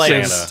the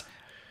replaced. Santa.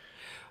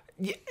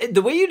 Yeah,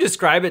 the way you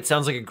describe it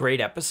sounds like a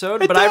great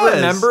episode, It but does. I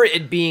remember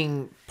it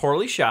being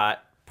poorly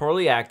shot,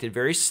 poorly acted,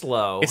 very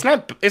slow. It's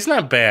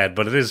not bad,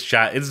 but it is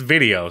shot. It's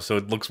video, so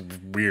it looks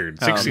weird.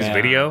 60s man.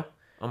 video.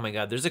 Oh my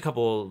god, there's a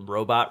couple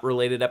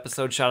robot-related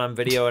episodes shot on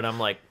video, and I'm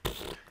like,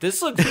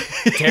 this looks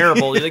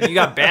terrible. You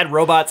got bad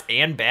robots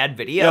and bad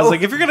video. Yeah, I was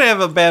like, if you're gonna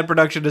have a bad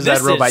production design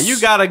This robot, is-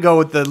 you gotta go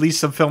with at least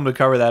some film to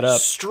cover that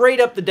up.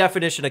 Straight up the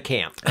definition of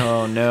camp.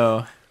 Oh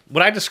no.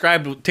 What I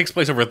described takes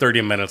place over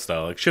 30 minutes,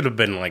 though. It should have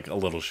been a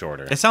little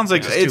shorter. It sounds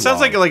like It's just too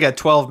like long. a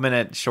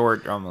 12-minute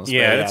short almost.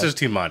 Yeah, but it's just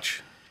too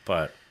much.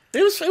 But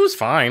it was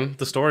fine.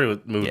 The story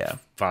moved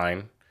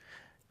fine,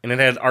 and it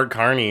had Art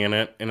Carney in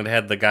it, and it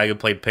had the guy who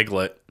played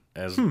Piglet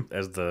as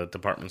the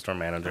department store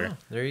manager.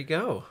 There you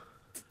go.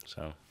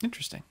 So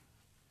interesting.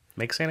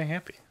 Make Santa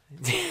happy.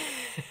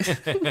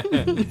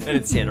 And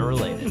it's Santa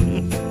related.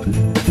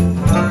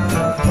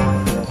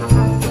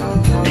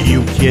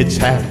 You kids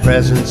have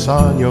presents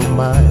on your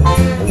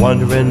mind,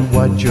 wondering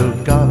what you're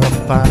gonna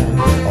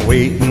find,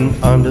 waiting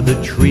under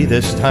the tree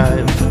this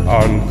time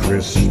on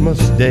Christmas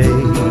Day.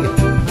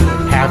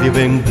 Have you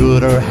been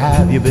good or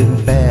have you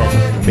been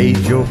bad? Made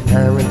your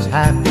parents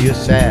happy or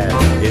sad?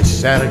 Is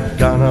Santa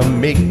gonna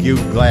make you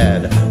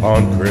glad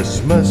on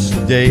Christmas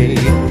Day?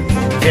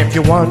 If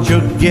you want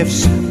your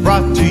gifts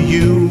brought to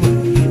you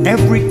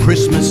every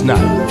Christmas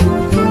night,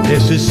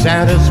 this is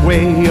Santa's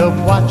way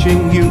of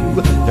watching you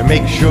to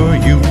make sure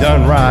you've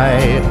done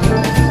right.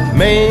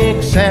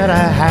 Make Santa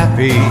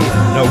happy,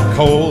 no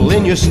coal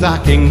in your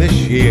stocking this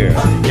year.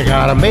 You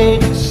gotta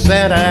make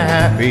Santa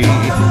happy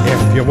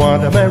if you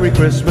want a Merry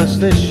Christmas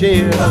this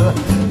year.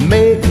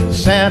 Make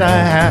Santa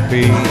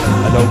happy,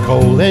 no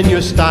coal in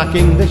your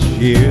stocking this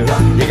year.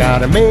 You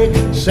gotta make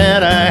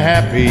Santa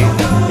happy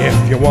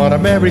if you want a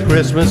Merry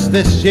Christmas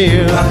this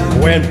year.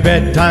 When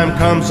bedtime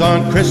comes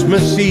on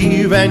Christmas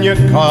Eve and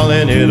you're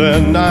calling it a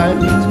night,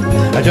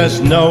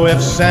 just know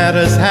if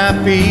Santa's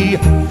happy,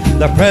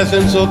 the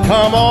presents will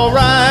come all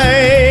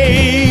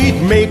right.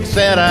 Make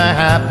Santa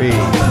happy,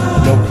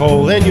 no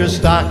coal in your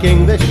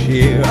stocking this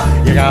year.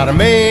 You gotta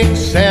make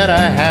Santa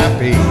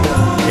happy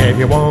if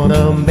you want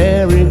a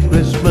Merry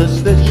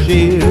Christmas this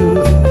year.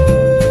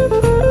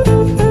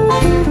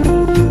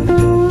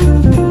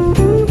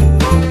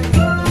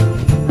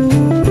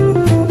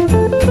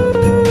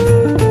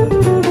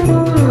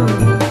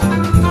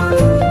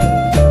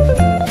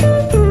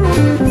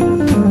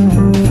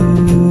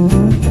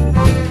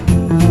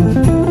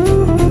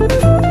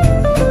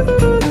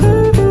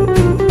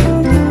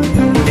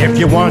 If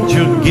you want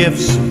your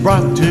gifts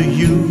brought to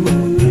you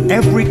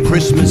every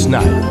Christmas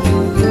night,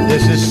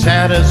 this is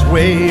Santa's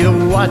way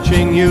of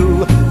watching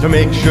you to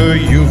make sure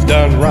you've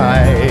done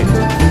right.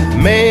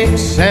 Make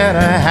Santa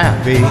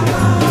happy,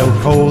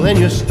 no coal in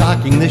your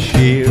stocking this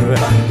year.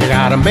 You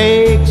gotta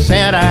make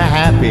Santa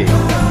happy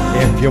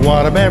if you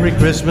want a Merry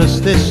Christmas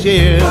this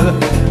year.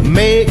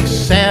 Make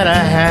Santa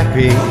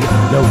happy,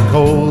 no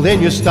coal in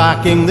your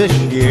stocking this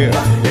year.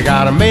 You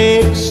gotta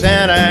make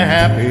Santa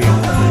happy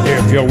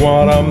if you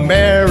want a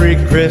Merry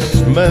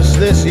Christmas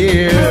this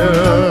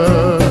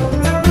year.